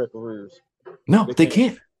can't compare careers. No, They they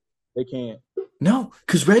can't. can't. They can't. No,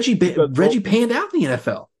 because Because Reggie both panned out in the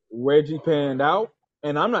NFL. Reggie panned out,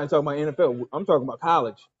 and I'm not talking about NFL. I'm talking about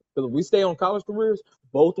college. Because if we stay on college careers,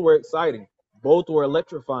 both were exciting. Both were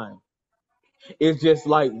electrifying. It's just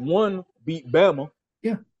like one beat Bama,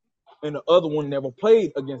 Yeah. and the other one never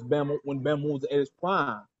played against Bama when Bama was at his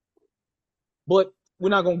prime. But we're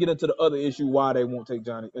not gonna get into the other issue why they won't take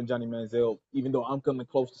Johnny Manziel, even though I'm coming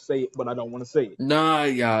close to say it, but I don't want to say it. No,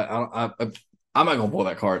 yeah, I'm not gonna pull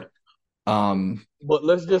that card. But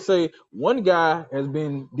let's just say one guy has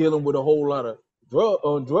been dealing with a whole lot of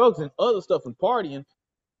drugs and other stuff and partying.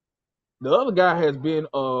 The other guy has been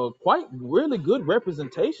quite really good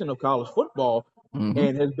representation of college football mhm,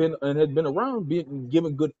 and has been around being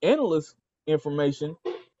giving good analyst information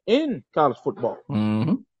in college football.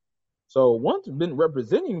 mhm. So one's been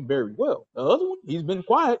representing very well. The other one, he's been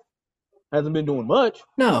quiet, hasn't been doing much,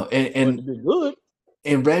 No, but it's been good.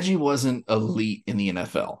 and Reggie wasn't elite in the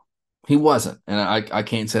NFL. He wasn't, and I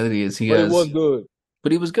can't say that he is. He But it was has, good.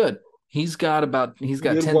 but he was good. He's He got did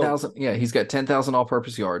work. 10,000. Yeah, he's got 10,000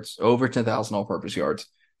 all-purpose yards, over 10,000 all-purpose yards,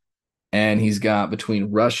 and he's got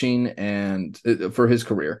between rushing and for his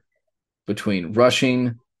career between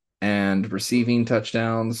rushing and receiving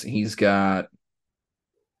touchdowns. He's got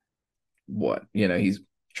what? He's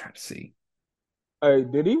trying to see. Hey,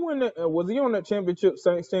 did he win that? Was he on that championship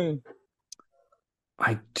Saints team?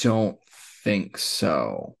 I don't think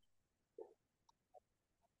so.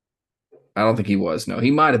 I don't think he was. No,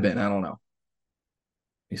 he might have been. I don't know.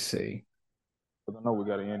 Let me see. Because I know we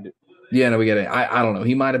got to end it. Yeah, no, we get it. I don't know.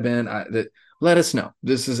 He might have been. Let us know.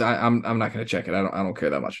 This is. I'm not going to check it. I don't care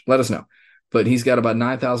that much. Let us know. But he's got about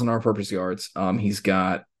 9,000 all-purpose yards. He's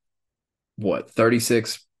got what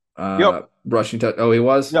 36 Yep. rushing touch. Oh, he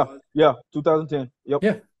was. Yeah. Yeah. 2010. Yep.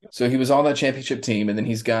 Yeah. So he was on that championship team, and then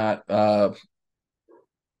he's got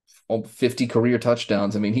 50 career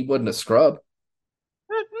touchdowns. I mean, he wasn't a scrub,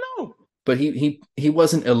 No. but he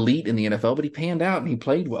wasn't elite in the NFL, but he panned out and he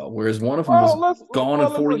played well. Whereas one of them Well, was gone in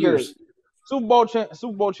let's four look at it. years. Super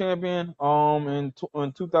Bowl champion in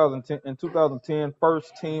 2010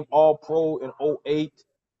 first team all pro in '08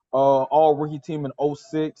 all rookie team in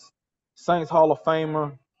 '06 Saints Hall of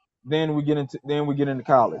Famer then we get into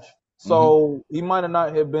college. Mm-hmm. So he might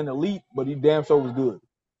not have been elite, but he damn sure was good.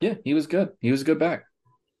 Yeah, he was good. He was a good back.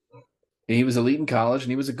 He was elite in college,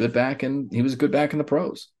 and he was a good back, and he was a good back in the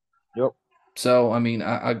pros. Yep. So I mean,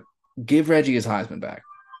 I give Reggie his Heisman back.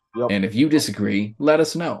 Yep. And if you disagree, let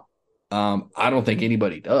us know. I don't think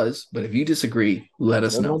anybody does, but if you disagree, let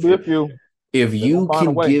us There's know. gonna be a few. If They're gonna you find a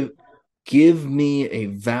can way. give me a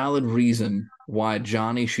valid reason why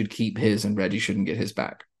Johnny should keep his and Reggie shouldn't get his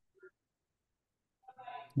back.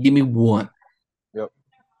 Give me one. Yep.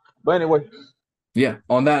 But anyway, Yeah.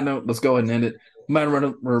 On that note, let's go ahead and end it. Might have run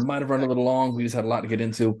a little long. We just had a lot to get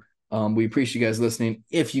into. We appreciate you guys listening.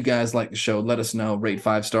 If you guys like the show, let us know. Rate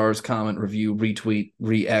 5 stars, comment, review, retweet,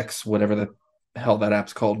 re-X, whatever the hell that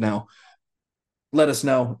app's called now. Let us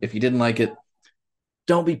know if you didn't like it.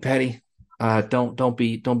 Don't be petty. Don't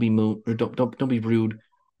be moon or don't be rude.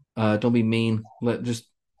 Don't be mean. Just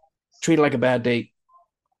treat it like a bad date.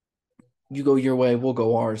 You go your way, we'll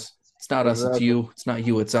go ours. It's not us, it's exactly. you. It's not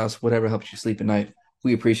you, it's us. Whatever helps you sleep at night.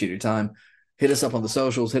 We appreciate your time. Hit us up on the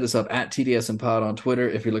socials. Hit us up at TDSN Pod on Twitter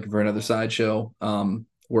if you're looking for another sideshow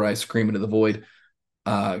where I scream into the void.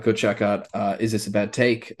 Go check out Is This a Bad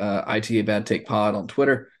Take? ITA Bad Take Pod on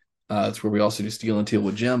Twitter. It's where we also do Steel and Teal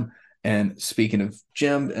with Jim. And speaking of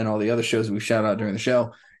Jim and all the other shows that we shout out during the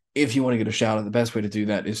show, if you want to get a shout out, the best way to do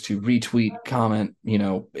that is to retweet, comment,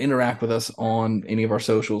 interact with us on any of our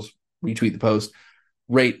socials, retweet the post,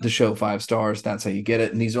 rate the show 5 stars. That's how you get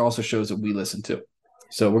it. And these are also shows that we listen to.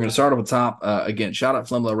 So we're going to start off with top. Again, shout out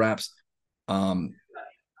Flemlo Raps.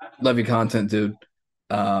 Love your content, dude.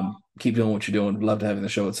 Keep doing what you're doing. Love to have you on the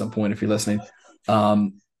show at some point if you're listening.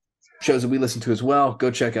 shows that we listen to as well.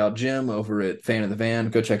 Go check out Jim over at Fan of the Van.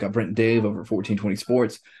 Go check out Brent and Dave over at 1420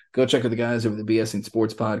 Sports. Go check out the guys over the BSN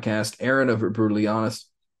Sports Podcast. Aaron over at Brutally Honest.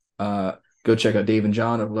 Uh, Go check out Dave and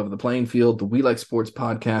John over Love of the Playing Field, the We Like Sports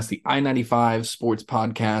Podcast, the I-95 Sports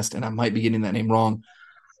Podcast, and I might be getting that name wrong.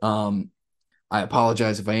 I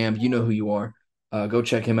apologize if I am. You know who you are. Go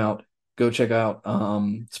check him out. Go check out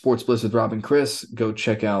Sports Bliss with Rob and Chris. Go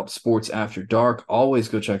check out Sports After Dark. Always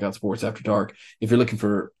go check out Sports After Dark. If you're looking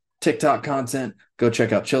for TikTok content, go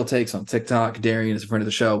check out Chill Takes on TikTok. Darian is a friend of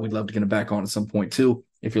the show. We'd love to get him back on at some point too.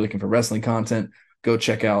 If you're looking for wrestling content, go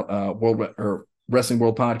check out Wrestling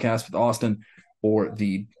World Podcast with Austin or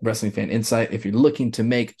the Wrestling Fan Insight. If you're looking to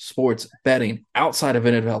make sports betting outside of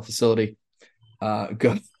an NFL facility,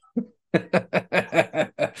 go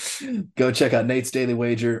go check out Nate's Daily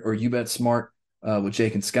Wager or You Bet Smart with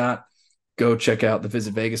Jake and Scott. Go check out the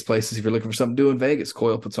Visit Vegas places if you're looking for something to do in Vegas.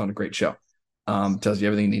 Coyle puts on a great show. Tells you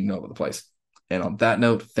everything you need to know about the place. And on that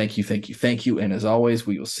note, thank you. And as always,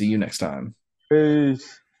 we will see you next time.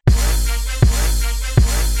 Peace.